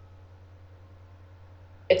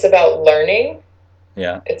about learning.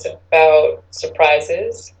 Yeah. It's about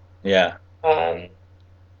surprises. Yeah. Um,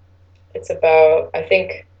 it's about. I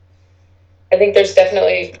think there's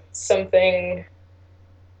definitely something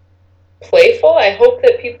playful. I hope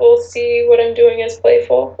that people see what I'm doing as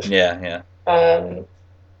playful. Yeah. Yeah. Um,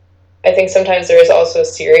 I think sometimes there is also a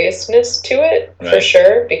seriousness to it, for Right.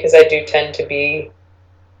 sure, because I do tend to be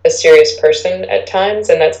a serious person at times,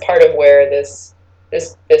 and that's part of where this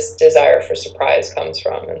desire for surprise comes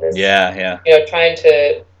from, and this Yeah. Yeah. trying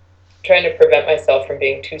to prevent myself from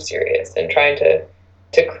being too serious and trying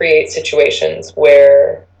to create situations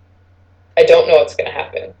where I don't know what's going to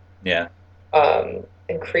happen, Yeah. and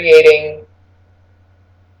creating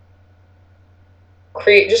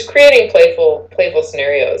playful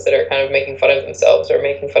scenarios that are kind of making fun of themselves or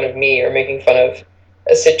making fun of me or making fun of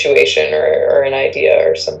a situation or an idea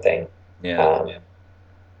or something. Yeah.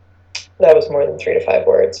 That was more than 3 to 5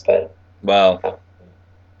 words, but Well,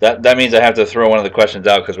 uh, that means I have to throw one of the questions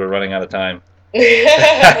out because we're running out of time.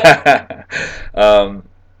 um,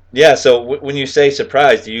 yeah. So when you say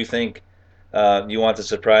surprise, do you think you want the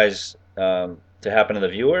surprise to happen to the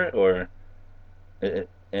viewer, or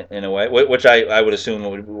in a way, which I would assume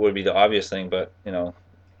would be the obvious thing, but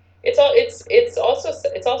it's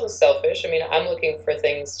also selfish. I mean, I'm looking for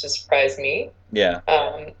things to surprise me. yeah,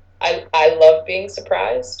 I love being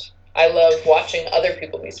surprised. I love watching other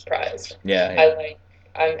people be surprised. Yeah, I yeah, like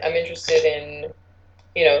I'm interested in,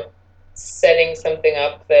 you know, setting something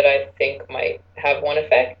up that I think might have one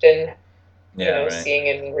effect, and yeah. Right. seeing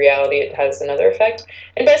in reality it has another effect.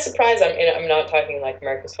 And by surprise, I'm not talking like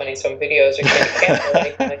America's Funniest Home Videos or Candid Camera or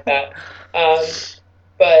anything like that.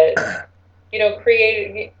 But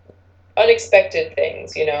create unexpected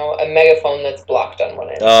things. A megaphone that's blocked on one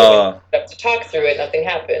end, so when you Oh, have to talk through it, nothing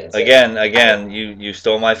happens. I, again, you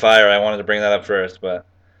stole my fire. I wanted to bring that up first, but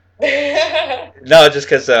no, just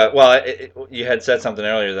because. Well, you had said something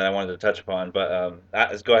earlier that I wanted to touch upon, but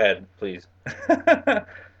go ahead, please.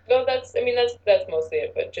 no, that's mostly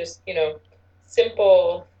it. But just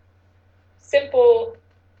simple, simple.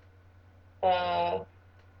 Uh,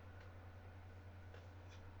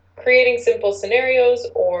 Creating simple scenarios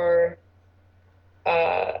or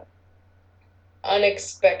uh,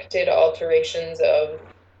 unexpected alterations of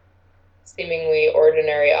seemingly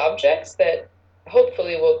ordinary objects that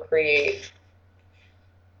hopefully will create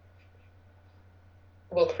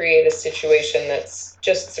a situation that's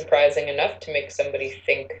just surprising enough to make somebody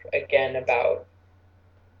think again about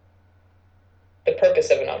the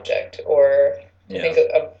purpose of an object, or to Yeah.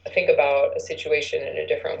 think about a situation in a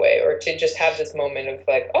different way, or to just have this moment of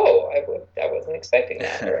like, oh, I wasn't expecting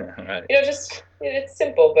that, or Right. just it's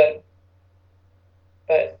simple,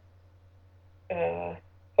 but uh,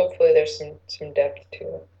 hopefully there's some depth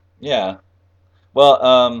to it. Yeah.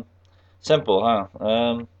 Well, simple,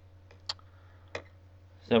 huh?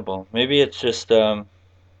 Simple. Maybe it's just well,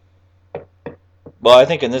 I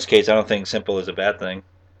think in this case, I don't think simple is a bad thing.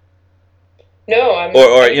 No, Or I'm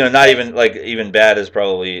not excited. even like even bad is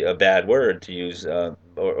probably a bad word to use,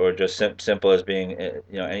 or just simple as being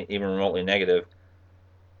even remotely negative.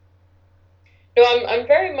 No, I'm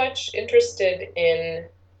very much interested in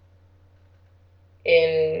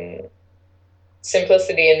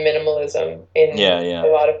simplicity and minimalism Yeah, in a yeah,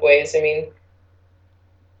 lot of ways. I mean,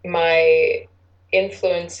 my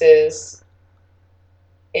influences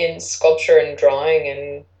in sculpture and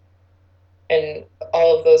drawing and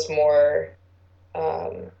all of those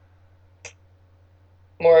um,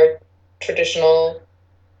 more traditional,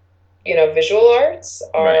 visual arts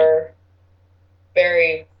right. are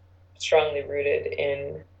very strongly rooted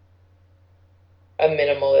in a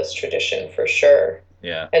minimalist tradition for sure.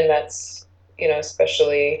 Yeah, And that's,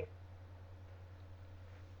 especially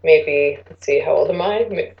maybe, let's see, how old am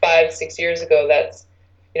I? 5, 6 years ago, that's,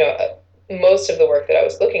 most of the work that I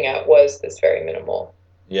was looking at was this very minimal,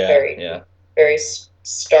 yeah, very, yeah, very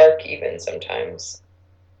stark, even sometimes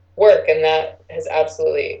work. And that has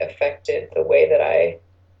absolutely affected the way that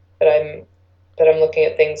I'm, that I'm looking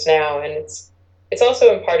at things now. And it's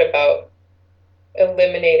also in part about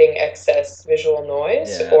eliminating excess visual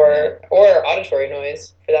noise yeah, yeah, or auditory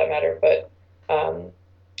noise for that matter. But um,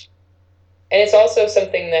 and it's also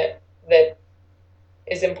something that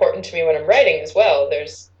is important to me when I'm writing as well.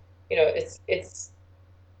 There's, it's,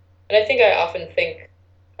 and I think I often think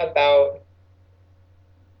about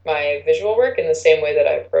my visual work in the same way that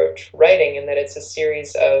I approach writing, and that it's a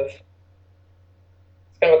series of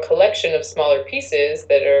kind of a collection of smaller pieces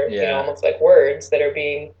that are, yeah, almost like words that are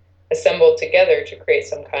being assembled together to create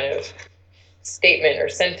some kind of statement or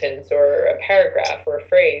sentence or a paragraph or a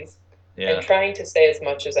phrase, and yeah, trying to say as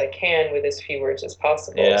much as I can with as few words as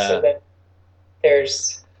possible, so yeah, that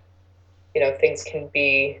there's, things can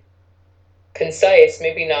be concise,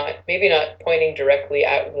 maybe not pointing directly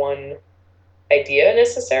at one idea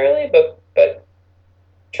necessarily, but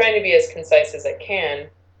trying to be as concise as I can,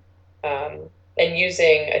 and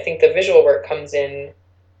using, I think the visual work comes in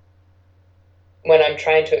when I'm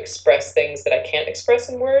trying to express things that I can't express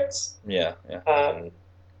in words, yeah, yeah, um,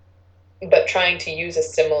 but trying to use a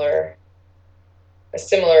similar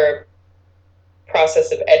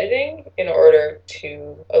process of editing in order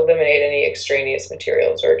to eliminate any extraneous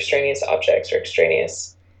materials or extraneous objects or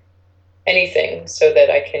extraneous anything, so that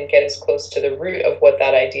I can get as close to the root of what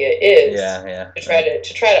that idea is, yeah, yeah, to try right.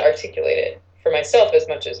 to articulate it for myself as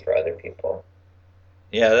much as for other people.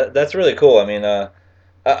 Yeah, that's really cool. I mean, I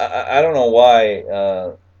don't know why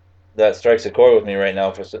that strikes a chord with me right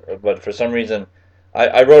now, but for some reason,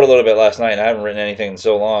 I wrote a little bit last night, and I haven't written anything in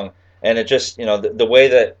so long, and it just the way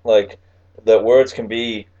that like that words can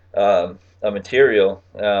be a material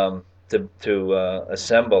to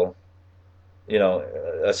assemble,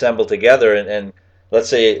 assemble together, and let's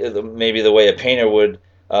say maybe the way a painter would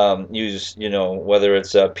use, whether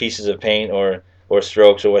it's pieces of paint or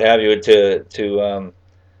strokes or what have you to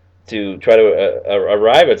try to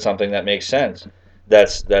arrive at something that makes sense.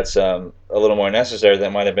 That's a little more necessary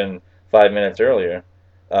than might have been 5 minutes earlier.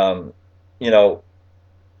 Um, you know,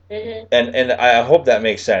 Mhm. and I hope that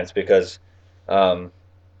makes sense because um,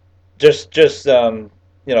 just and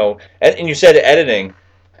you said editing.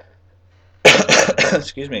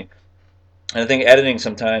 Excuse me. And I think editing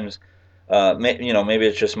sometimes, maybe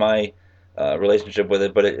it's just my relationship with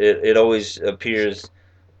it, but it always appears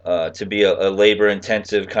to be a labor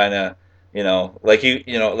intensive kind of, like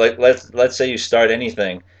like let's say you start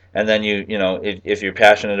anything, and then if you're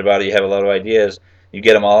passionate about it, you have a lot of ideas, you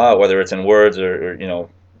get them all out, whether it's in words or you know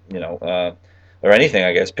or anything,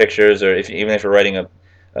 I guess, pictures, or even if you're writing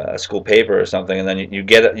a school paper or something, and then you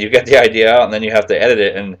get the idea out, and then you have to edit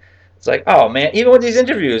it, and it's like, oh man, even with these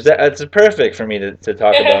interviews, it's perfect for me to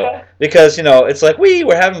talk about because it's like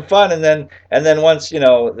we're having fun, and then once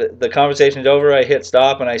the conversation's over, I hit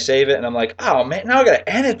stop and I save it, and I'm like, oh man, now I gotta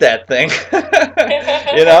edit that thing,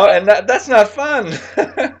 and that's not fun.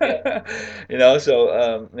 Yeah,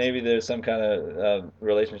 So maybe there's some kind of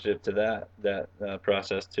relationship to that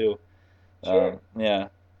process too. sure. Yeah.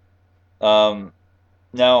 Um,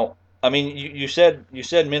 Now, I mean, you said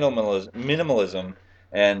minimalism,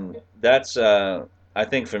 and that's I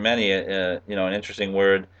think for many an interesting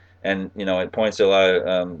word, and it points to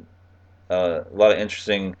a lot of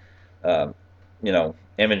interesting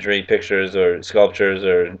imagery, pictures, or sculptures,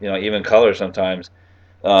 or even color sometimes.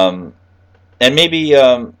 Um, and maybe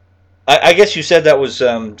I guess you said that was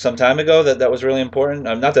some time ago that was really important.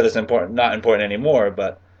 Not that it's important, not important anymore,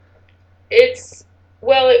 but It's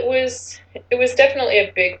well, it was definitely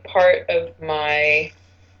a big part of my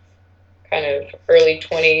kind of early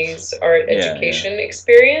 20s art yeah, yeah, education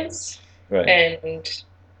experience, right, and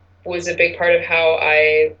was a big part of how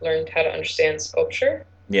I learned how to understand sculpture,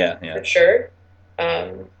 yeah, yeah, for sure.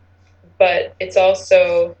 Um, but it's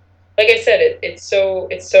also, like I said, it's so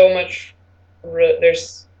much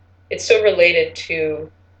there's it's so related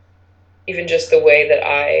to even just the way that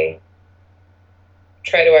I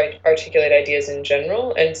try to articulate ideas in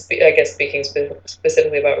general, and I guess speaking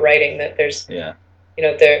specifically about writing, that there's yeah,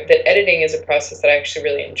 that editing is a process that I actually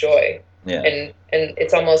really enjoy, yeah, and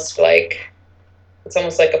it's almost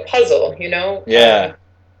like a puzzle, yeah.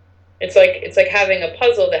 it's like having a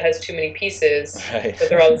puzzle that has too many pieces, Right. but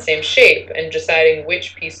they're all the same shape, and deciding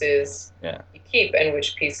which pieces Yeah. you keep and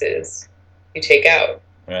which pieces you take out.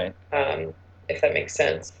 Right. Um, if that makes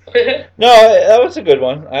sense. No, that was a good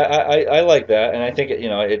one. I like that, and I think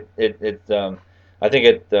I think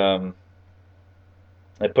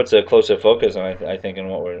it puts a closer focus on I think in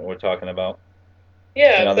what we're talking about.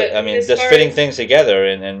 Yeah, but I I mean, mean, as just far fitting as things together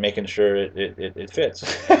and making sure it fits.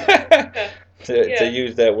 yeah, To yeah,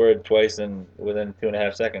 use that word twice in within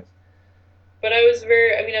 2.5 seconds. but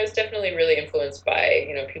I mean, I was definitely really influenced by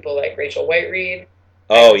people like Rachel Whiteread.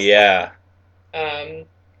 I Oh also yeah, um,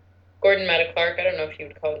 Gordon Matta Clark. I don't know if you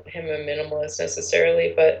would call him a minimalist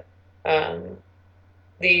necessarily, but um,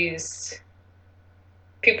 these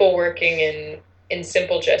people working in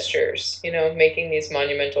simple gestures, making these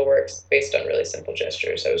monumental works based on really simple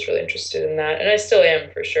gestures. I was really interested in that, and I still am,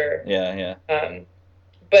 for sure. yeah, yeah, Um,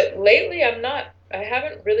 but lately, I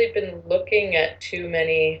haven't really been looking at too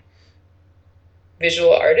many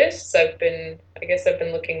visual artists. I guess I've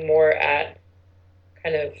been looking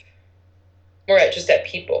kind of more at just at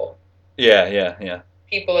yeah, yeah, yeah,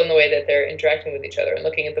 people in the way that they're interacting with each other, and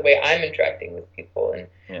looking at the way I'm interacting with people, and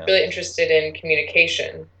yeah, really interested in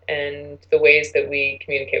communication and the ways that we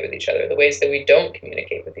communicate with each other, the ways that we don't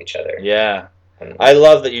communicate with each other. yeah. Um, I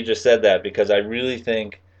love that you just said that because I really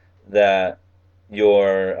think that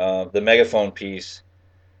the megaphone piece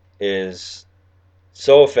is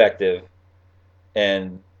so effective,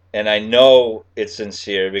 and I know it's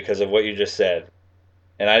sincere because of what you just said.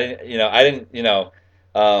 And I didn't,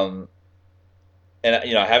 um, and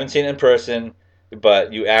I haven't seen it in person,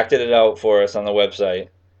 but you acted it out for us on the website,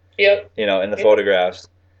 yep. in the Yep. photographs,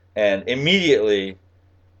 and immediately,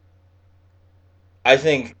 I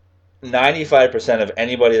think 95% of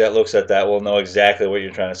anybody that looks at that will know exactly what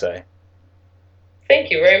you're trying to say. Thank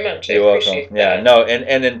you very much. I You're welcome. appreciate Yeah, that. no,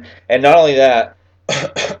 and not only that,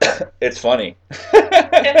 it's funny.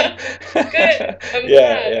 Good. I'm Yeah,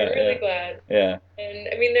 glad. I'm yeah, really yeah, glad. yeah, And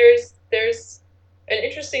I mean, there's an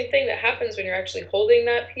interesting thing that happens when you're actually holding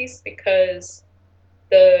that piece, because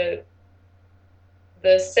the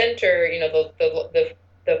the center,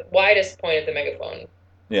 the widest point of the megaphone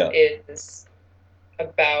yeah, is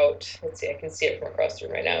about, let's see, I can see it from across the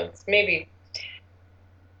room right now. It's maybe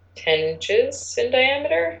 10 inches in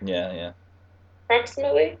diameter, yeah, yeah.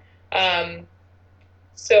 approximately. Um,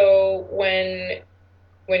 so when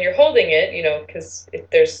you're holding it, because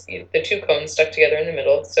there's the two cones stuck together in the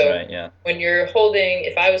middle. So Right, yeah,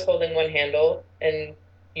 if I was holding one handle, and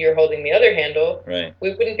you're holding the other handle, Right.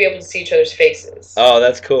 we wouldn't be able to see each other's faces. Oh,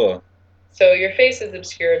 that's cool. So your face is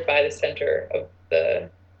obscured by the center of the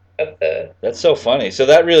That's so funny. So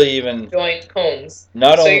that really even joint cones.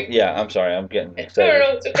 not So only you, yeah, I'm sorry, I'm getting no, no, excited.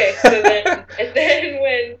 no, it's okay. So then, and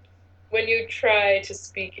then when you try to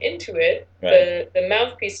speak into it, Right. the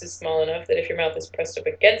mouthpiece is small enough that if your mouth is pressed up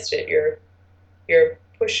against it, you're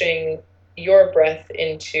pushing your breath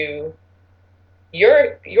into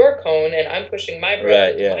your cone, and I'm pushing my breath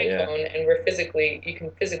Right, into yeah, my yeah. cone, and you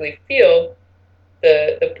can physically feel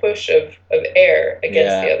the push of air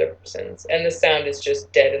against the Yeah. other person's, and the sound is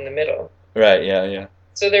just dead in the middle. Right, yeah, yeah.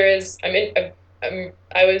 So there is, I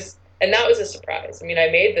was, and that was a surprise. I mean, I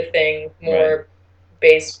made the thing Right. more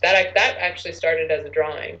based, that actually started as a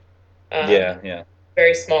drawing. Yeah, Um, yeah.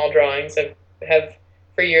 Very small drawings. Have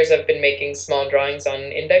for years I've been making small drawings on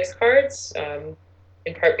index cards,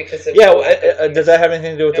 in part because of Yeah, the lack of does that have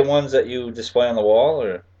anything to do with you the know, ones that you display on the wall,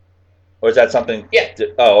 or is that something? yeah,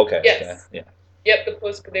 Oh, okay, okay, yes, yeah. yep. They're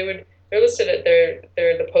listed at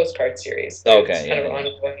they're the postcard series. They're Okay, just kind yeah, of yeah.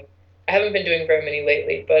 ongoing. I haven't been doing very many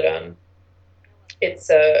lately, but it's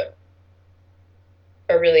a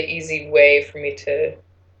really easy way for me to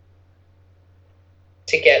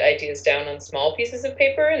get ideas down on small pieces of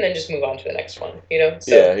paper and then just move on to the next one, you know?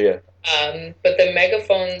 Yeah, So, yeah. but the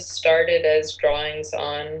megaphones started as drawings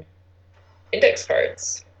on index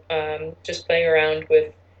cards, just playing around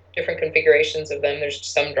with different configurations of them. There's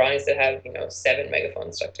some drawings that have, 7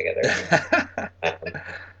 megaphones stuck together. Um,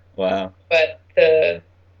 Wow. but and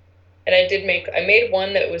I made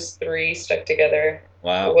one that was 3 stuck together. It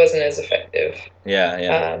Wow. wasn't as effective. Yeah,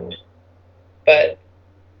 yeah. Um, but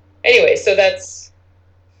anyway, so that's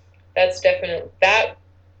definitely that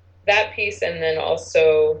piece, and then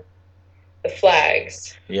also the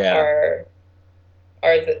flags Yeah. are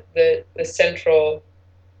are the central.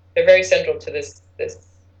 They're very central to this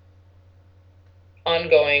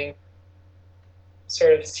ongoing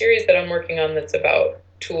sort of series that I'm working on. That's about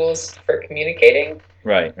tools for communicating,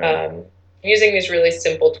 Right, right. um, using these really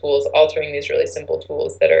simple tools, altering these really simple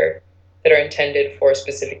tools that are intended for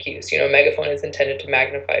specific use. A megaphone is intended to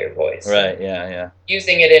magnify your voice, and Right, yeah, yeah.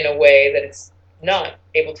 using it in a way that it's not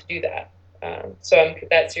able to do that. So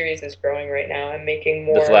that series is growing right now. I'm making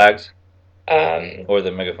The more. flags or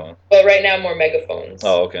the megaphone? Well, right now more megaphones.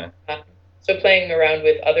 Oh, okay. So playing around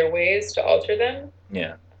with other ways to alter them.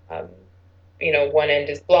 Yeah. Um, one end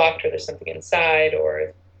is blocked, or there's something inside,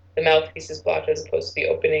 or the mouthpiece is blocked as opposed to the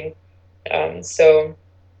opening. So,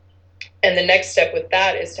 and the next step with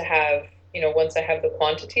that is to have, once I have the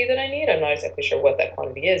quantity that I need, I'm not exactly sure what that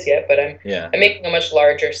quantity is yet, but Yeah. I'm making a much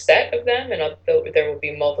larger set of them, and there will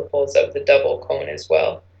be multiples of the double cone as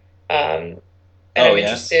well. And Oh, I'm yeah.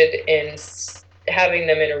 interested in having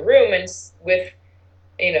them in a room and with,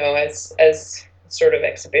 as sort of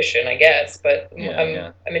exhibition, I guess. But Yeah,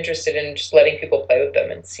 yeah. I'm interested in just letting people play with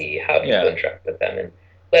them and see how people Yeah. interact with them, and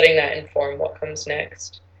letting that inform what comes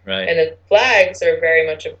next. Right. And the flags are very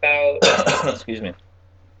much about Excuse me.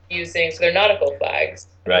 using, so they're nautical flags.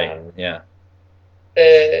 Right. Yeah.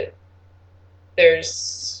 The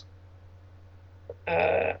there's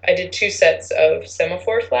I did 2 sets of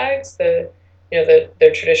semaphore flags. They're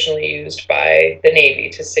traditionally used by the Navy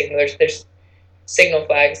to signal. There's signal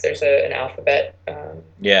flags. There's an alphabet.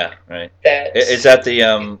 Yeah, right. That Is that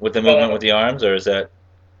the with the movement with follow. the arms, or is that?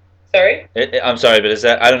 Sorry. I'm sorry, but is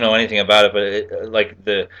that? I don't know anything about it, but like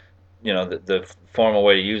the formal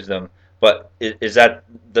way to use them. But is that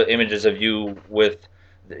the images of you with,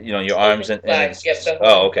 your arms Holding and flags. Yep, it's? the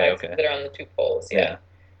Oh, holding okay, flags okay. that are on the 2 poles. Yeah. Yeah.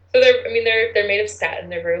 So they're made of satin.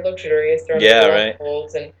 They're very luxurious. They're on Yeah, little long right.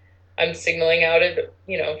 poles, and I'm signaling out at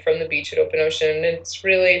from the beach at open ocean. And it's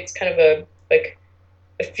kind of a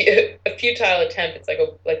futile attempt. It's like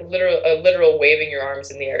a literal waving your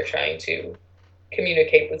arms in the air, trying to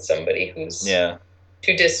communicate with somebody who's Yeah,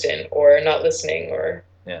 too distant or not listening, or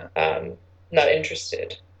yeah. not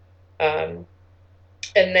interested. Um,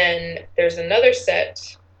 and then there's another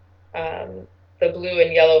set, the blue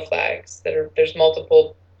and yellow flags there's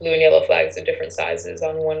multiple blue and yellow flags of different sizes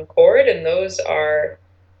on one cord, and those are,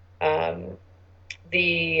 um,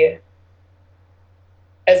 the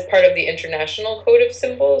as part of the international code of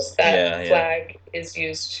symbols. That Yeah, yeah. flag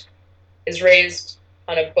is raised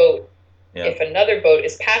on a boat Yeah. if another boat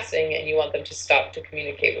is passing and you want them to stop to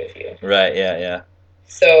communicate with you. Right, yeah, yeah.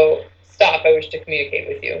 So, stop, I wish to communicate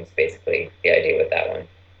with you, is basically the idea with that one.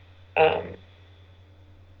 Um,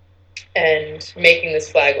 and making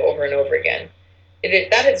this flag over and over again.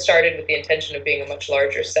 That had started with the intention of being a much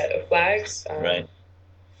larger set of flags. Right.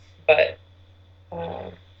 But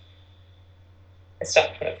I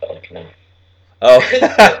stopped when I felt like enough.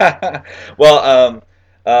 Oh. Well,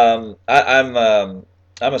 I'm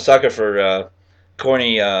a sucker for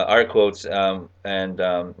corny art quotes and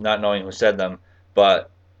not knowing who said them, but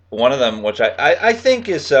one of them, which I think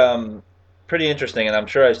is pretty interesting, and I'm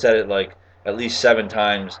sure I've said it like at least 7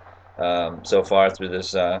 times so far through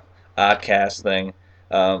this Oddcast thing,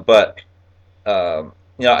 but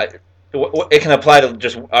it can apply to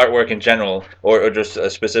just artwork in general or just a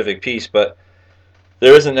specific piece, but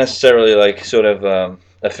there isn't necessarily like sort of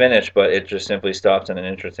a finish, but it just simply stops in an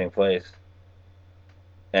interesting place.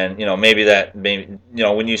 And maybe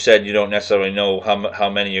when you said you don't necessarily know how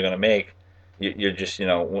many you're going to make, you're just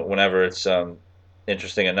whenever it's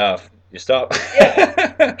interesting enough, you stop. Yeah,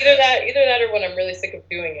 either that, or when I'm really sick of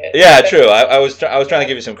doing it. Yeah, That's true. I was trying to yeah.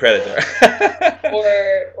 give you some credit there.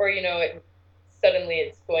 Or suddenly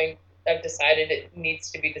it's going. I've decided it needs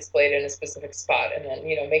to be displayed in a specific spot, and then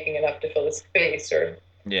making enough to fill the space or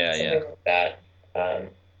Yeah, yeah, something like that. Um,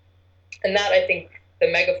 and that, I think, the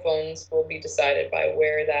megaphones will be decided by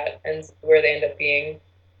where they end up being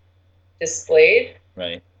displayed,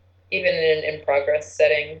 right. even in an in progress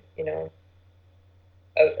setting.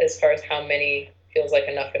 As far as how many feels like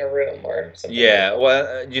enough in a room or something like Yeah. that.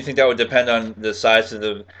 Well, do you think that would depend on the size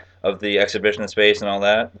of the exhibition space and all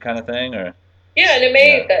that kind of thing, or Yeah, and it yeah?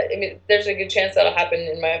 may that I mean, there's a good chance that'll happen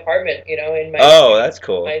in my apartment. In my Oh, that's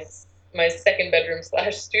cool. my my second bedroom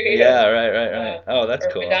slash studio, Yeah, right, right, right. Oh, that's or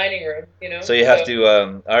my cool. dining room. So you have So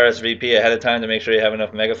to RSVP ahead of time to make sure you have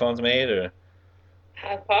enough megaphones made, or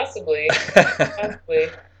possibly, possibly.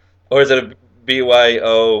 or is it a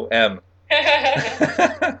BYOM?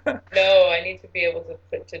 No, I need to be able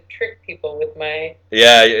to trick people with my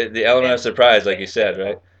Yeah, the element of surprise, like you fancy said,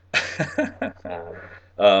 right? megaphone.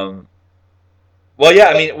 Um, um, well, yeah,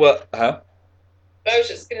 I but mean, well, huh? I was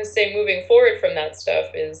just gonna say, moving forward from that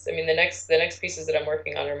stuff is, I mean, the next pieces that I'm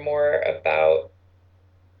working on are more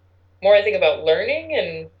I think about learning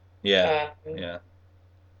and Yeah, um, yeah,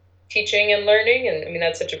 teaching and learning, and I mean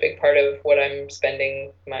that's such a big part of what I'm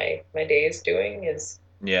spending my days doing is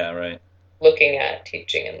yeah, right. looking at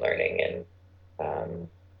teaching and learning and um,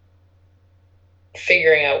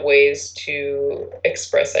 figuring out ways to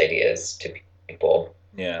express ideas to people.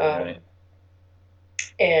 Yeah, Um, right.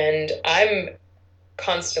 and I'm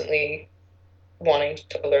constantly wanting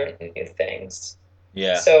to learn new things.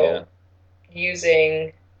 Yeah, yeah, So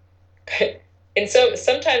using and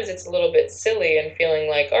sometimes it's a little bit silly and feeling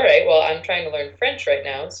like, all right, well, I'm trying to learn French right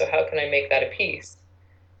now, so how can I make that a piece?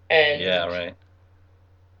 yeah, And right.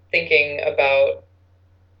 thinking about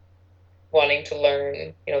wanting to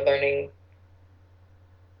learning.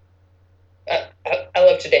 I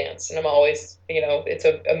love to dance, and I'm always, it's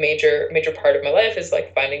a major part of my life is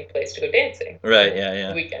like finding a place to go dancing, Right, yeah, the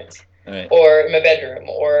yeah, weekends, right. or in my bedroom,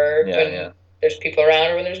 or Yeah, when yeah. there's people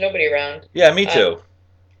around, or when there's nobody around. Yeah, me Uh, too.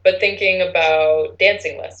 but thinking about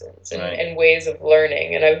dancing lessons Right. and ways of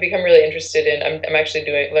learning, and I've become really interested in. I'm actually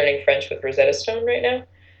doing learning French with Rosetta Stone right now.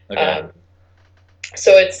 Okay. Um,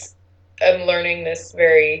 so I'm learning this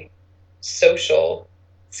very social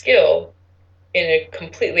skill in a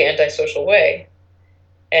completely antisocial way,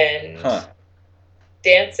 and Huh.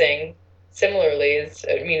 dancing similarly is,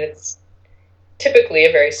 I mean, it's typically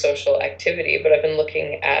a very social activity, but I've been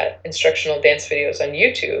looking at instructional dance videos on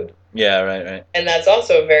YouTube, Yeah, right, right. and that's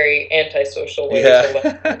also a very antisocial way to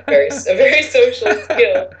learn Yeah. a very social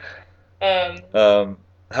skill. Um, um,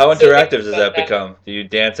 how so interactive thinking does about that that. become? Do you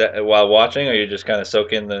dance while watching, or you just kind of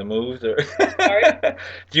soak in the moves, or Sorry,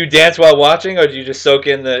 do you dance while watching, or do you just soak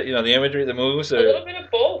in the imagery, the moves, a or little bit of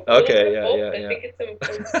both. A little bit okay, of yeah, both. yeah, I yeah. think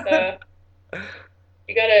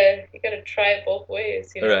you gotta try it both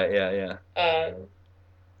ways. All right, yeah, yeah, Um,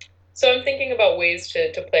 so I'm thinking about ways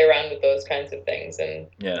to play around with those kinds of things, and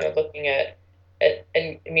yeah, looking at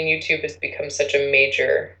and I mean YouTube has become such a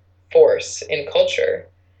major force in culture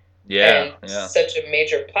yeah, and yeah. such a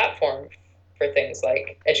major platform for things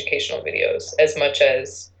like educational videos, as much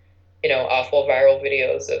as awful viral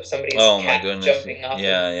videos of somebody's Oh my cat goodness, jumping off of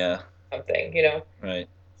yeah, yeah, something. right.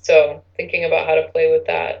 So thinking about how to play with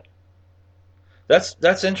that.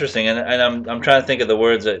 That's interesting, and I'm trying to think of the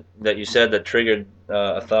words that you said that triggered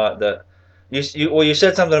a thought that you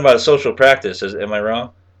said something about a social practice. Am I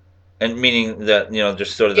wrong? And meaning that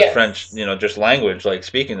just sort of the French Yes. just language like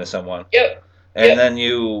speaking to someone, Yep. and Yep. then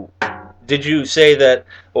did you say that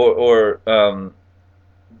or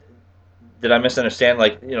did I misunderstand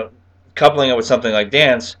like coupling it with something like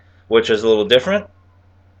dance, which is a little different?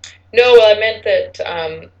 No, well, I meant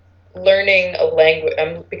that learning a language,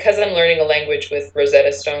 because I'm learning a language with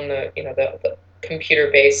Rosetta Stone, the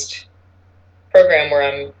computer-based program where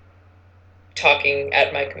I'm talking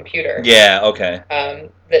at my computer. Yeah. Okay.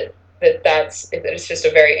 That it's just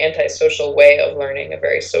a very antisocial way of learning a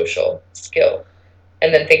very social skill.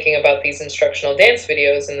 And then thinking about these instructional dance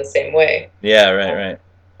videos in the same way. Yeah, right, right.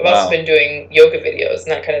 I've also Wow. been doing yoga videos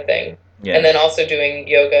and that kind of thing. And Yeah. then also doing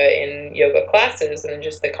yoga in yoga classes and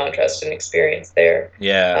just the contrast and experience there.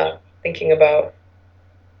 Yeah. Thinking about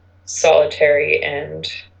solitary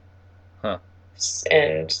Huh.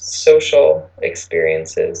 and social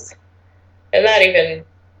experiences. And that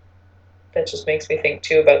just makes me think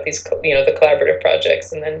too about these, the collaborative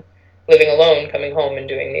projects, and then living alone, coming home and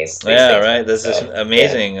doing these Yeah, things by right. There's this myself. Yeah.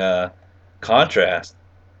 amazing contrast,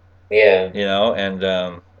 Yeah.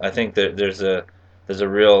 and I think that there's a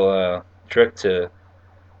real trick to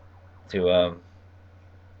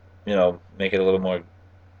make it a little more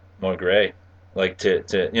gray, like to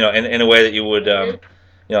in a way that you would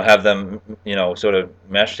Hmm. have them sort of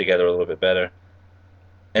mesh together a little bit better.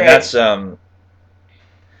 And Right.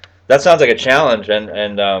 that sounds like a challenge, and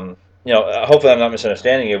hopefully I'm not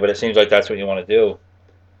misunderstanding you, but it seems like that's what you want to do.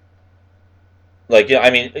 Like, I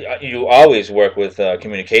mean, you always work with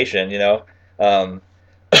communication, um,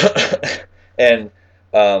 and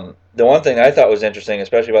the one thing I thought was interesting,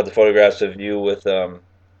 especially about the photographs of you with the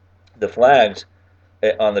flags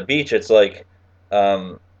on the beach. It's like,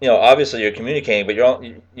 obviously you're communicating, but you're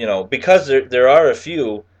all, because there are a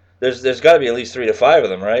few. There's got to be at least 3 to 5 of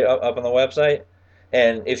them, right, up on the website.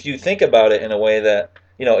 And if you think about it in a way that,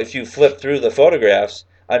 if you flip through the photographs,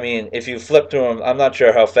 I mean, if you flip through them, I'm not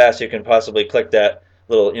sure how fast you can possibly click that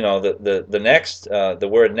little, the next, the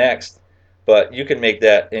word next, but you can make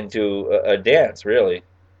that into a dance, really.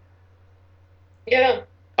 Yeah.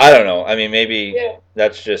 I don't know. I mean, maybe Yeah.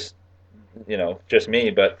 that's just me,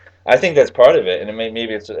 but I think that's part of it, and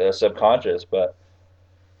maybe it's subconscious, but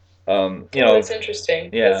um, you Oh, know, that's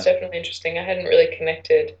interesting. That's yeah, definitely interesting. I hadn't really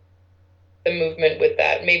connected the movement with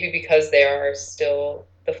that. Maybe because the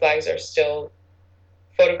flags are still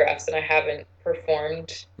photographs, and I haven't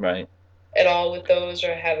performed right, at all with those,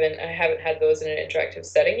 or I haven't had those in an interactive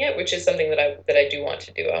setting yet, which is something that I do want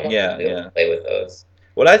to do. I want to yeah, be able to yeah. play with those.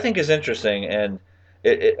 What I think is interesting, and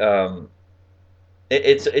it, it um,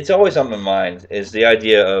 it's always on my mind, is the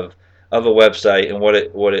idea of a website and what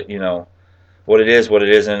it what it is, what it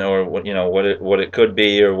isn't, or what it could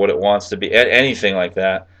be, or what it wants to be, anything like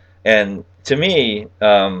that. And to me,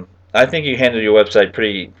 I think you handle your website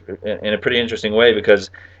pretty in a pretty interesting way, because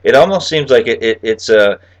it almost seems like it's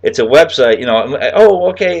a website. Oh,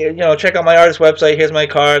 okay, check out my artist website. Here's my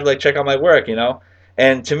card. Like, check out my work.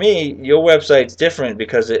 And to me, your website's different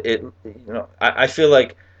because I feel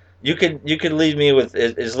like you could leave me with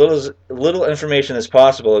as little information as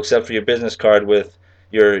possible, except for your business card with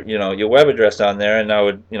your web address on there, and I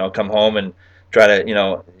would come home and try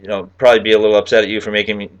to probably be a little upset at you for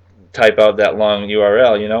making me type out that long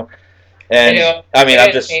URL. I And know. I I mean, I'm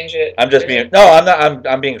gotta just change it. I'm just There's a being no, I'm not.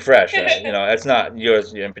 I'm being fresh. It's not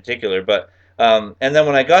yours in particular, but and then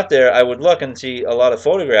when I got there, I would look and see a lot of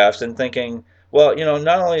photographs and thinking, well,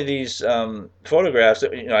 not only these photographs,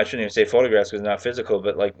 I shouldn't even say photographs because they're not physical,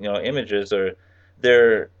 but like images, or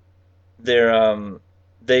they're they're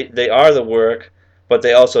they are the work, but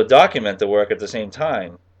they also document the work at the same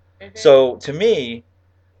time. hmm So to me,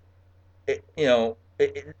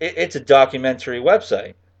 it's a documentary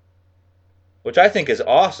website, which I think is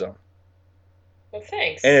awesome. Well, And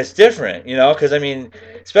thanks. it's different, because I mean,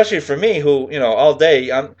 Hmm. especially for me, who all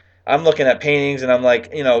day I'm looking at paintings, and I'm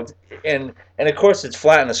like, and of course it's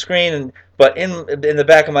flat on the screen, but in the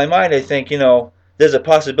back of my mind, I think, there's a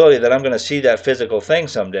possibility that I'm going to see that physical thing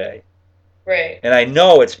someday. Right. And I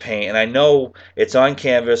know it's paint, and I know it's on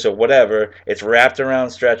canvas or whatever. It's wrapped around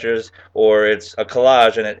stretchers, or it's a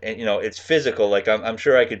collage, and it's physical. Like, I'm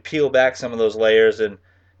sure I could peel back some of those layers, and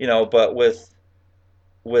but with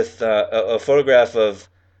a photograph of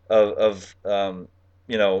the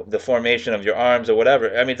formation of your arms or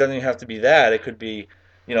whatever. I mean, it doesn't even have to be that. It could be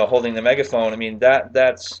holding the megaphone. I mean, that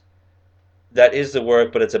is the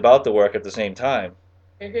work, but it's about the work at the same time.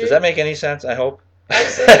 Does that hmm make any sense? I hope.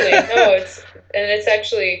 Absolutely. No, it's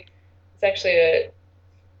actually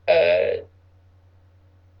a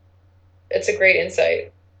it's a great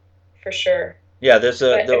insight for sure. Yeah, there's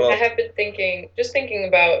a And I well, have been thinking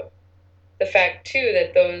about the fact too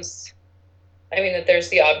that that there's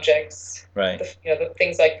the objects, right. the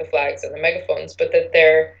things like the flags and the megaphones, but that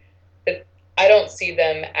I don't see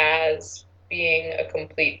them as being a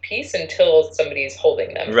complete piece until somebody's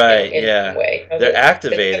holding them, Right, in some yeah. way. They're That they have to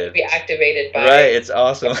activated. be activated Right, by it's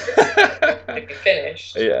awesome. to be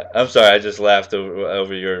finished. Yeah, I'm sorry, I just laughed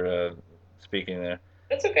over your speaking there.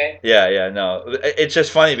 That's okay. Yeah, yeah, no. It's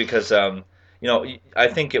just funny because I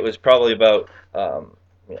think it was probably about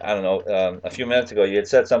I don't know, a few minutes ago, you had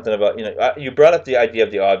said something about, you brought up the idea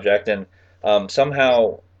of the object, and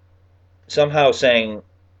somehow saying,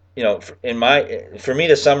 for me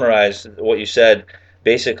to summarize what you said,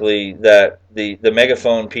 basically that the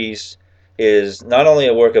megaphone piece is not only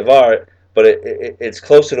a work of art, but it's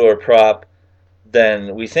closer to a prop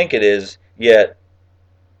than we think it is, yet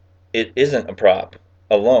it isn't a prop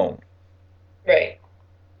alone, Right.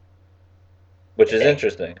 which You is think?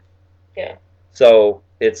 interesting. Yeah. So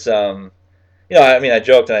it's I mean, I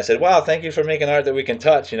joked and I said, "Wow, thank you for making art that we can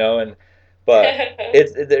touch," and but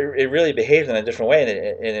it really behaves in a different way,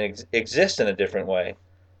 and it exists in a different way.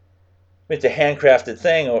 I mean, it's a handcrafted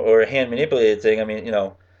thing, or a hand manipulated thing. I mean,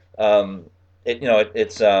 and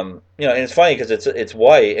it's funny because it's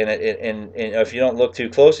white, and if you don't look too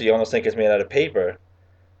closely, you almost think it's made out of paper.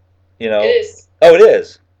 You It know? is. Oh, it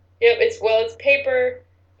is. Yep, it's paper.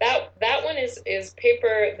 That one is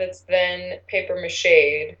paper that's then paper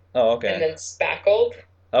mached Oh, and okay. then spackled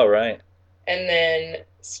Oh, right. and then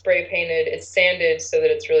spray painted. It's sanded so that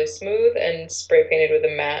it's really smooth and spray painted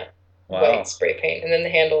with a matte white Wow. spray paint. And then the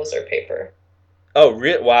handles are paper Oh,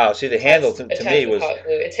 wow. See, the handle to me attached with was hot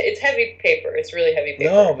glue. It's heavy paper. It's really heavy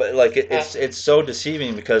no, paper. but like Uh, it's so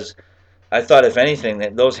deceiving because I thought if anything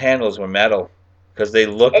that those handles were metal because they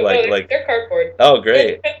look oh no, like they're cardboard. oh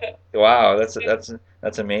great. Wow,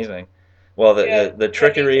 that's amazing. Well, Yeah, the heavy,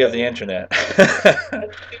 trickery of the heavy, internet. a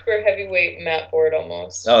super heavyweight mat board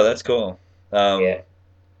almost. Oh, that's cool. Um, Yeah.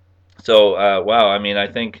 so wow, I mean, I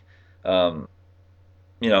think um,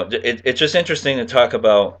 it's just interesting to talk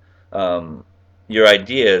about your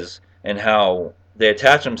ideas and how they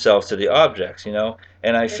attach themselves to the objects,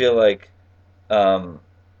 and I feel Mhm. like um,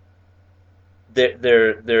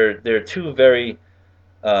 they're two very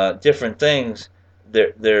different things.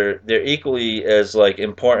 They're equally as like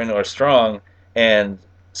important or strong, and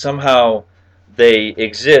somehow they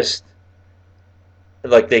exist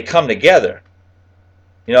like they come together.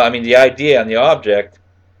 I mean, the idea and the object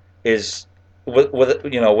is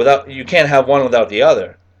without you can't have one without the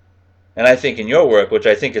other. And I think in your work, which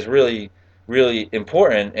I think is really really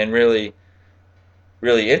important and really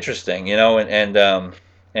really interesting,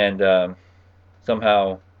 and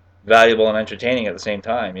somehow valuable and entertaining at the same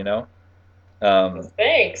time. Well, Um, yeah,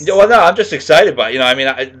 thanks. well, no, I'm just excited by I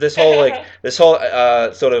mean, this whole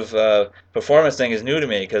sort of performance thing is new to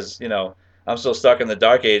me because I'm still stuck in the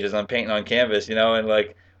dark ages. I'm painting on canvas, and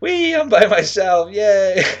like, wee, I'm by myself,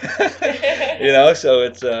 yay, So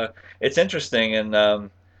it's interesting and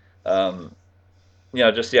um,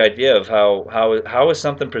 just the idea of how is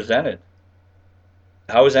something presented?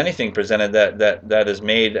 How is anything presented that is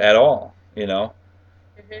made at all?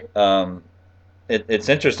 Mhm. Um, it's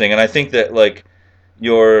interesting, and I think that like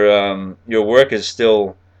your work is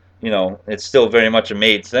still, it's still very much a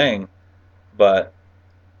made thing, but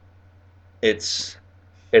it's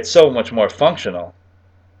it's so much more functional.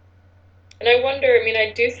 And I wonder, I mean,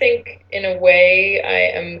 I do think in a way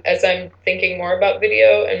as I'm thinking more about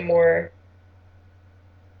video and more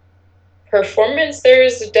performance,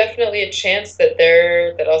 there's definitely a chance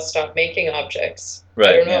that I'll stop making objects. I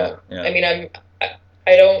Right? don't Yeah. know. I Yeah. mean,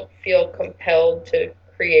 I don't feel compelled to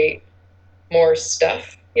create more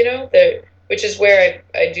stuff, which is where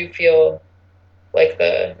I do feel like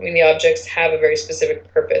the objects have a very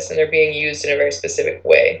specific purpose and they're being used in a very specific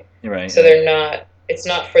way. You're right. So Yeah. it's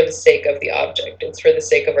not for the sake of the object, it's for the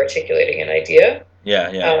sake of articulating an idea. Yeah.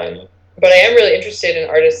 Yeah. But I am really interested in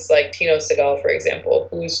artists like Tino Segal, for example,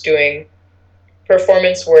 who's doing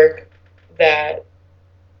performance work that,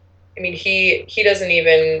 I mean, he doesn't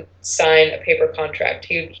even sign a paper contract.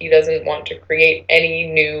 He doesn't want to create any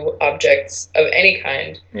new objects of any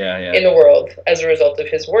kind Yeah. in Yeah. the world as a result of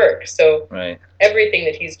his work. So Right. everything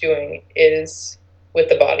that he's doing is with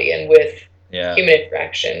the body and with Yeah. human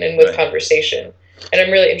interaction and with Right. conversation. And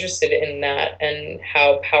I'm really interested in that and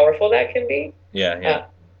how powerful that can be, Yeah. Yeah. uh,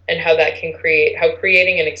 and how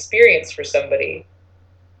creating an experience for somebody,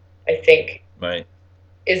 I think, Right.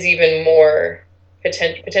 is even more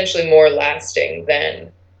potentially more lasting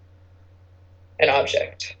than an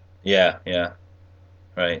object. Yeah. Yeah.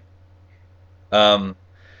 Right. Um,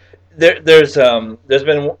 there's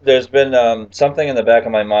been something in the back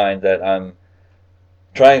of my mind that I'm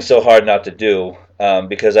trying so hard not to do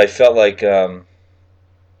because I felt like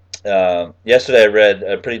yesterday I read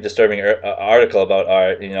a pretty disturbing article about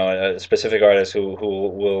art. A specific artist who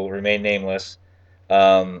will remain nameless,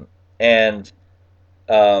 um, and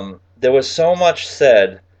there was so much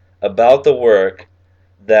said about the work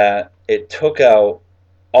that it took out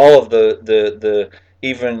all of the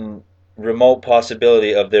even remote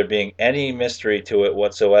possibility of there being any mystery to it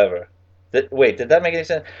whatsoever. Wait, did that make any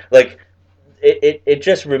sense? Like it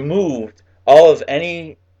just removed all of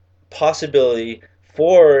any possibility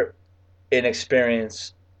for an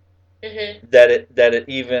experience Mhm. that it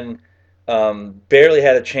even barely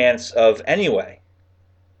had a chance of anyway.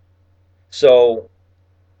 So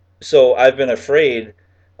so I've been afraid,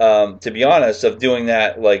 to be honest, of doing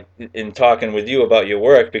that, like in talking with you about your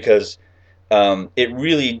work, because it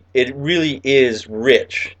really is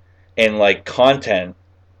rich in like content,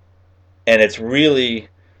 and it's really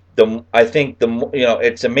the I think the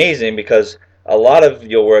it's amazing because a lot of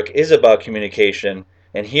your work is about communication,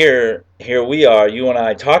 and here we are, you and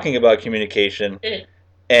I talking about communication, Mhm.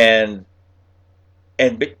 and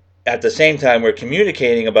and at the same time we're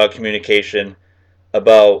communicating about communication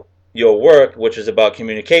about your work, which is about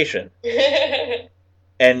communication.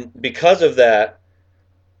 And because of that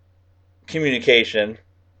communication,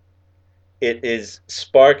 it is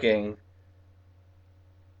sparking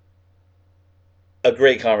a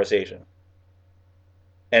great conversation.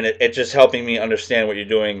 And it's just helping me understand what you're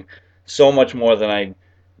doing so much more than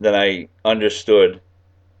I understood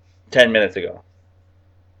 10 minutes ago.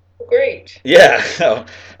 Great. Yeah. Good.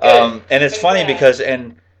 And it's I'm funny glad. because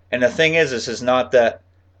and the thing is, this is not that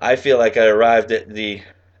I feel like I arrived at the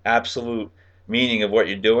absolute meaning of what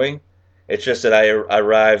you're doing. It's just that I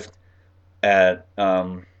arrived at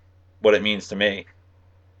what it means to me.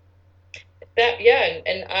 That yeah,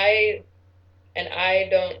 and I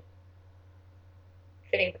don't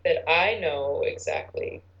think that I know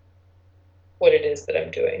exactly what it is that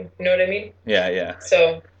I'm doing. You know what I mean? Yeah, yeah.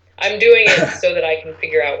 So I'm doing it so that I can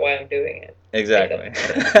figure out why I'm doing it. If that Exactly.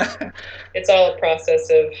 makes sense. It's all a process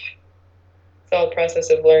of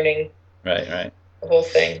learning Right, right. the whole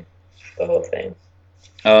thing. The whole thing.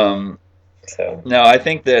 Um, So Now, I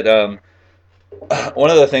think that one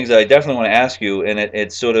of the things that I definitely want to ask you, and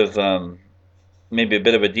it's sort of maybe a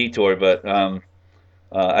bit of a detour, but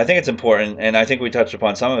I think it's important, and I think we touched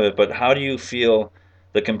upon some of it. But how do you feel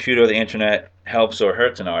the computer or the internet helps or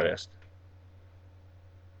hurts an artist?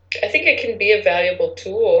 I think it can be a valuable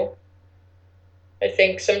tool. I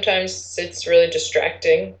think sometimes it's really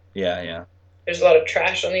distracting. Yeah, yeah. There's a lot of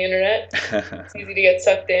trash on the internet. It's easy to get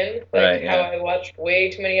sucked in, like Right, how yeah. I watched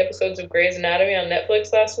way too many episodes of Grey's Anatomy on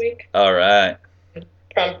Netflix last week, All right.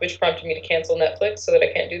 which prompted me to cancel Netflix so that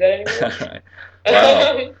I can't do that All anymore. right.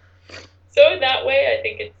 Wow. So in that way, I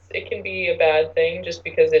think it can be a bad thing just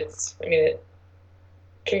because it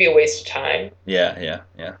can be a waste of time. Yeah, yeah,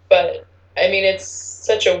 yeah. But I mean, it's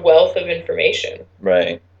such a wealth of information,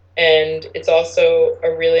 Right, and it's also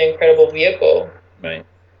a really incredible vehicle right.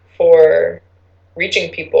 for reaching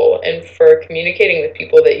people and for communicating with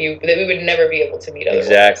people that we would never be able to meet otherwise.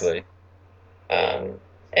 Exactly. And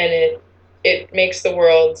it makes the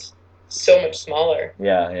world so much smaller.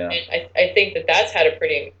 Yeah, yeah. And I think that that's had a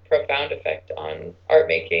pretty profound effect on art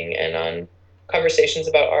making and on conversations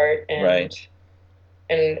about art Right.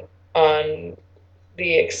 and on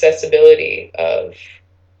the accessibility of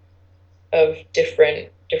different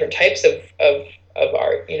types of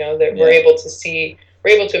art. You know, that Yeah. we're able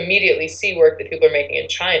to immediately see work that people are making in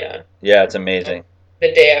China. Yeah, it's amazing.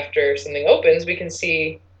 The day after something opens, we can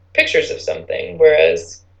see pictures of something,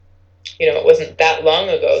 whereas it wasn't that long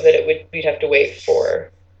ago that we'd have to wait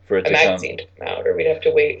for For it a to come. magazine to come out, or we'd have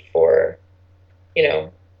to wait for you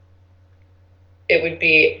know it would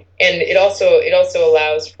be, and it also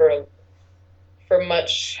allows for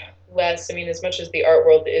much less. I mean, as much as the art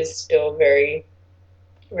world is still very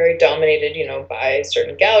very dominated, by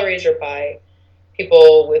certain galleries or by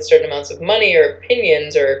people with certain amounts of money or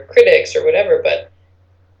opinions or critics or whatever, but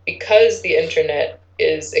because the internet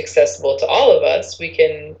is accessible to all of us, we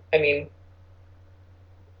can, I mean,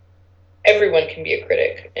 everyone can be a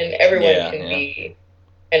critic and everyone Yeah, can yeah. be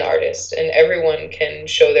an artist and everyone can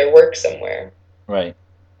show their work somewhere. Right.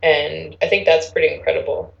 And I think that's pretty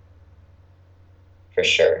incredible for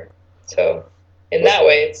sure. So in that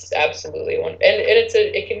way, it's absolutely one, and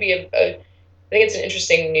it can be I think it's an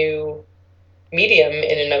interesting new medium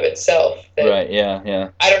in and of itself that Right, yeah, yeah.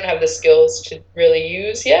 I don't have the skills to really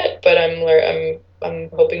use yet, but I'm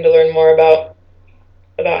hoping to learn more about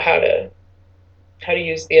how to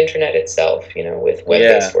use the internet itself, with Yeah.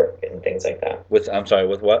 web-based work and things like that. With I'm sorry,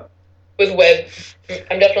 with what? With web,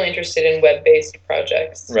 I'm definitely interested in web-based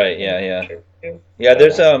projects Right, in yeah, the yeah. future too. Yeah, So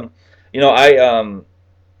there's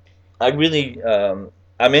I really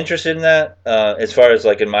I'm interested in that as far as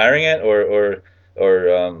like admiring it or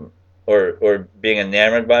or being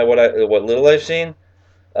enamored by what little I've seen.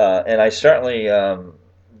 And I certainly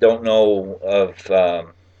don't know of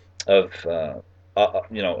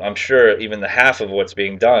I'm sure even the half of what's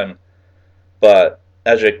being done, but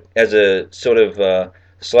as a sort of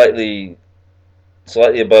slightly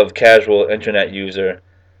slightly above casual internet user.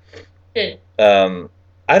 Hmm.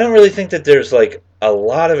 I don't really think that there's like a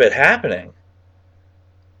lot of it happening,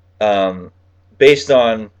 um, based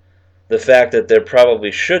on the fact that there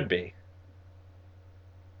probably should be.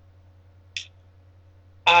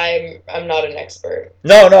 I'm not an expert.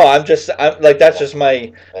 No, no, I'm like that's Yeah, just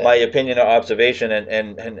my but opinion or observation,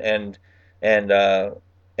 and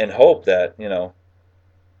and hope that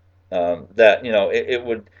it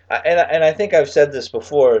would. And I think I've said this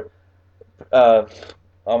before, uh,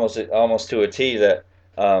 almost to a T, that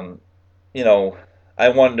um, you know I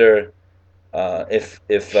wonder if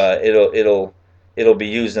it'll be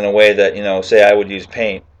used in a way that say I would use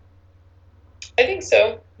paint. I think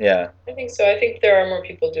so. Yeah. I think so. I think there are more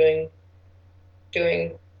people doing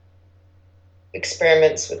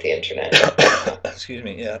experiments with the internet. Excuse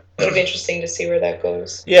me. Yeah. It'll be interesting to see where that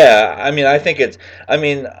goes. Yeah. I mean, I think it's. I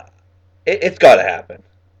mean, it's got to happen,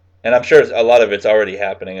 and I'm sure a lot of it's already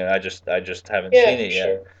happening, and I just haven't Yeah, seen for it yet.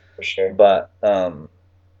 sure. For sure. But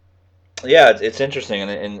yeah, it's interesting,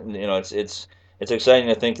 and it's exciting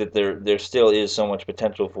to think that there still is so much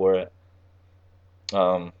potential for it.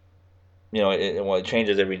 Um, it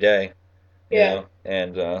changes every day, Yeah.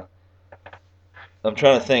 and I'm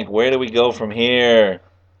trying to think, where do we go from here?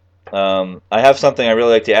 I have something I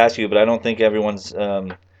really like to ask you, but I don't think everyone's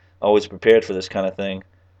always prepared for this kind of thing.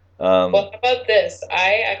 Um, Well, how about this?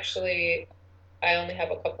 I only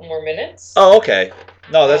have a couple more minutes. oh, okay.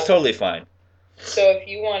 No, that's Um, totally fine. so if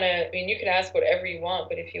you want to, I mean, you can ask whatever you want,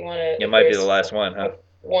 but if you want to, It if might be the there's last one, huh?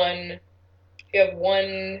 one, if you have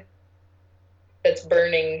one that's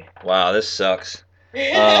burning, Wow, this sucks.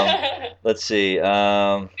 we Let's see.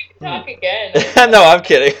 can talk again. No, I'm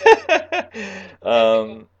kidding. I have to go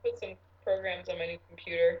um, put some programs on my new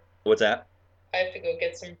computer. what's that? I have to go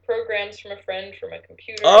get some programs from a friend for my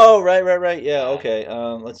computer. Oh, right, right, right. Yeah, Um, okay.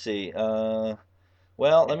 Let's see.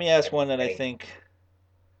 Well, let me ask one that I ready. think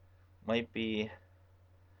might be.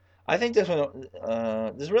 I think this one.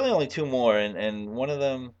 There's really only two more, and one of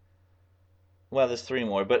them. Well, there's three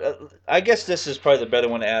more, but I guess this is probably the better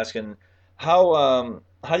one to ask. And how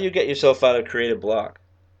do you get yourself out of creative block?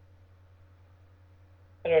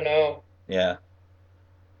 I don't know. Yeah, I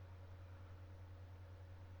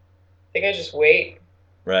think I just wait.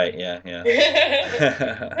 right. Yeah, yeah.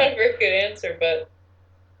 Not a very good answer, but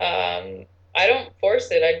I don't force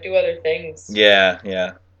it. I do other things. Yeah,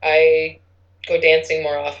 yeah, I go dancing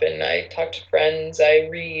more often. I talk to friends. I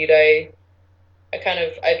read. I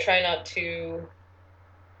try not to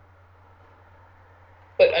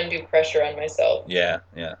put undue pressure on myself yeah,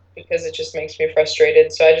 yeah. because it just makes me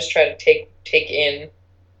frustrated. So I just try to take in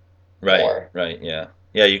Right, more. right. Yeah,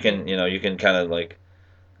 yeah. You can kind of like,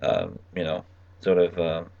 um, you know, sort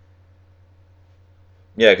of,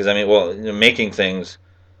 yeah. Because I mean, well, making things,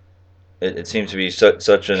 it seems to be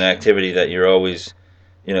such an activity that you're always,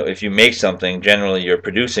 if you make something, generally you're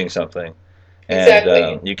producing something, and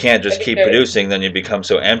Exactly. you can't I just think keep that producing. Then you become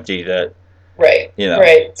so empty that right, you know.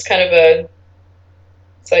 right. It's kind of a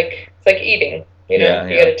it's like eating. Yeah,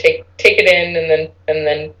 You got yeah, to take it in and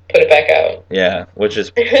then put it back out. yeah. Which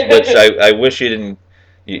I wish you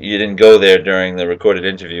didn't go there during the recorded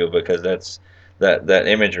interview, because that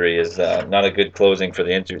imagery is not a good closing for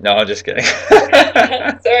the interview. No, I'm just kidding. Sorry,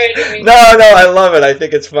 I didn't mean No, to. no, I love it. I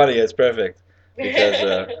think it's funny. It's perfect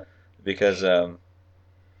because because um,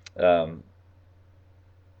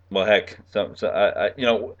 well, heck, I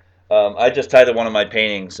just titled one of my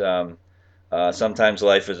paintings. Sometimes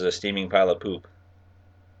life is a steaming pile of poop,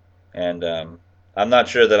 and I'm not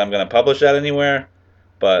sure that I'm going to publish that anywhere,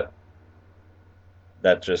 but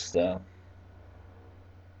that's just uh,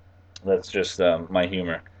 that's just my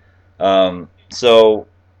humor. So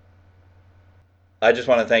I just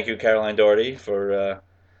want to thank you, Caroline Doherty, for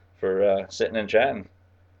sitting and chatting.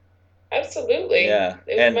 Absolutely. Yeah,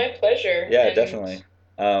 It was and my pleasure. yeah, And definitely.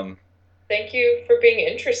 Um, thank you for being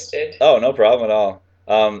interested. oh, no problem at all.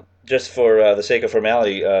 Just for the sake of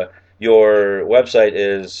formality, your website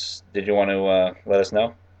is. Did you want to let us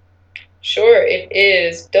know? Sure, it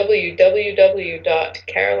is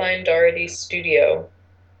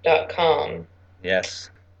www.carolinedohertystudio.com. Yes.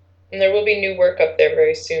 And there will be new work up there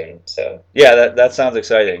very soon. So Yeah, that sounds take a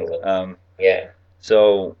exciting. look. Yeah.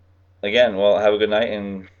 So again, well, have a good night,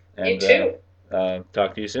 You and too.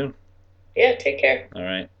 talk to you soon. Yeah, take care. All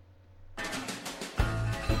right.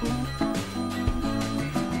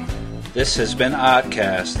 This has been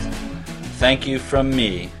Artcast. Thank you from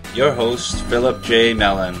me, your host, Philip J.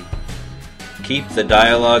 Mellon. Keep the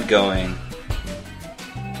dialogue going.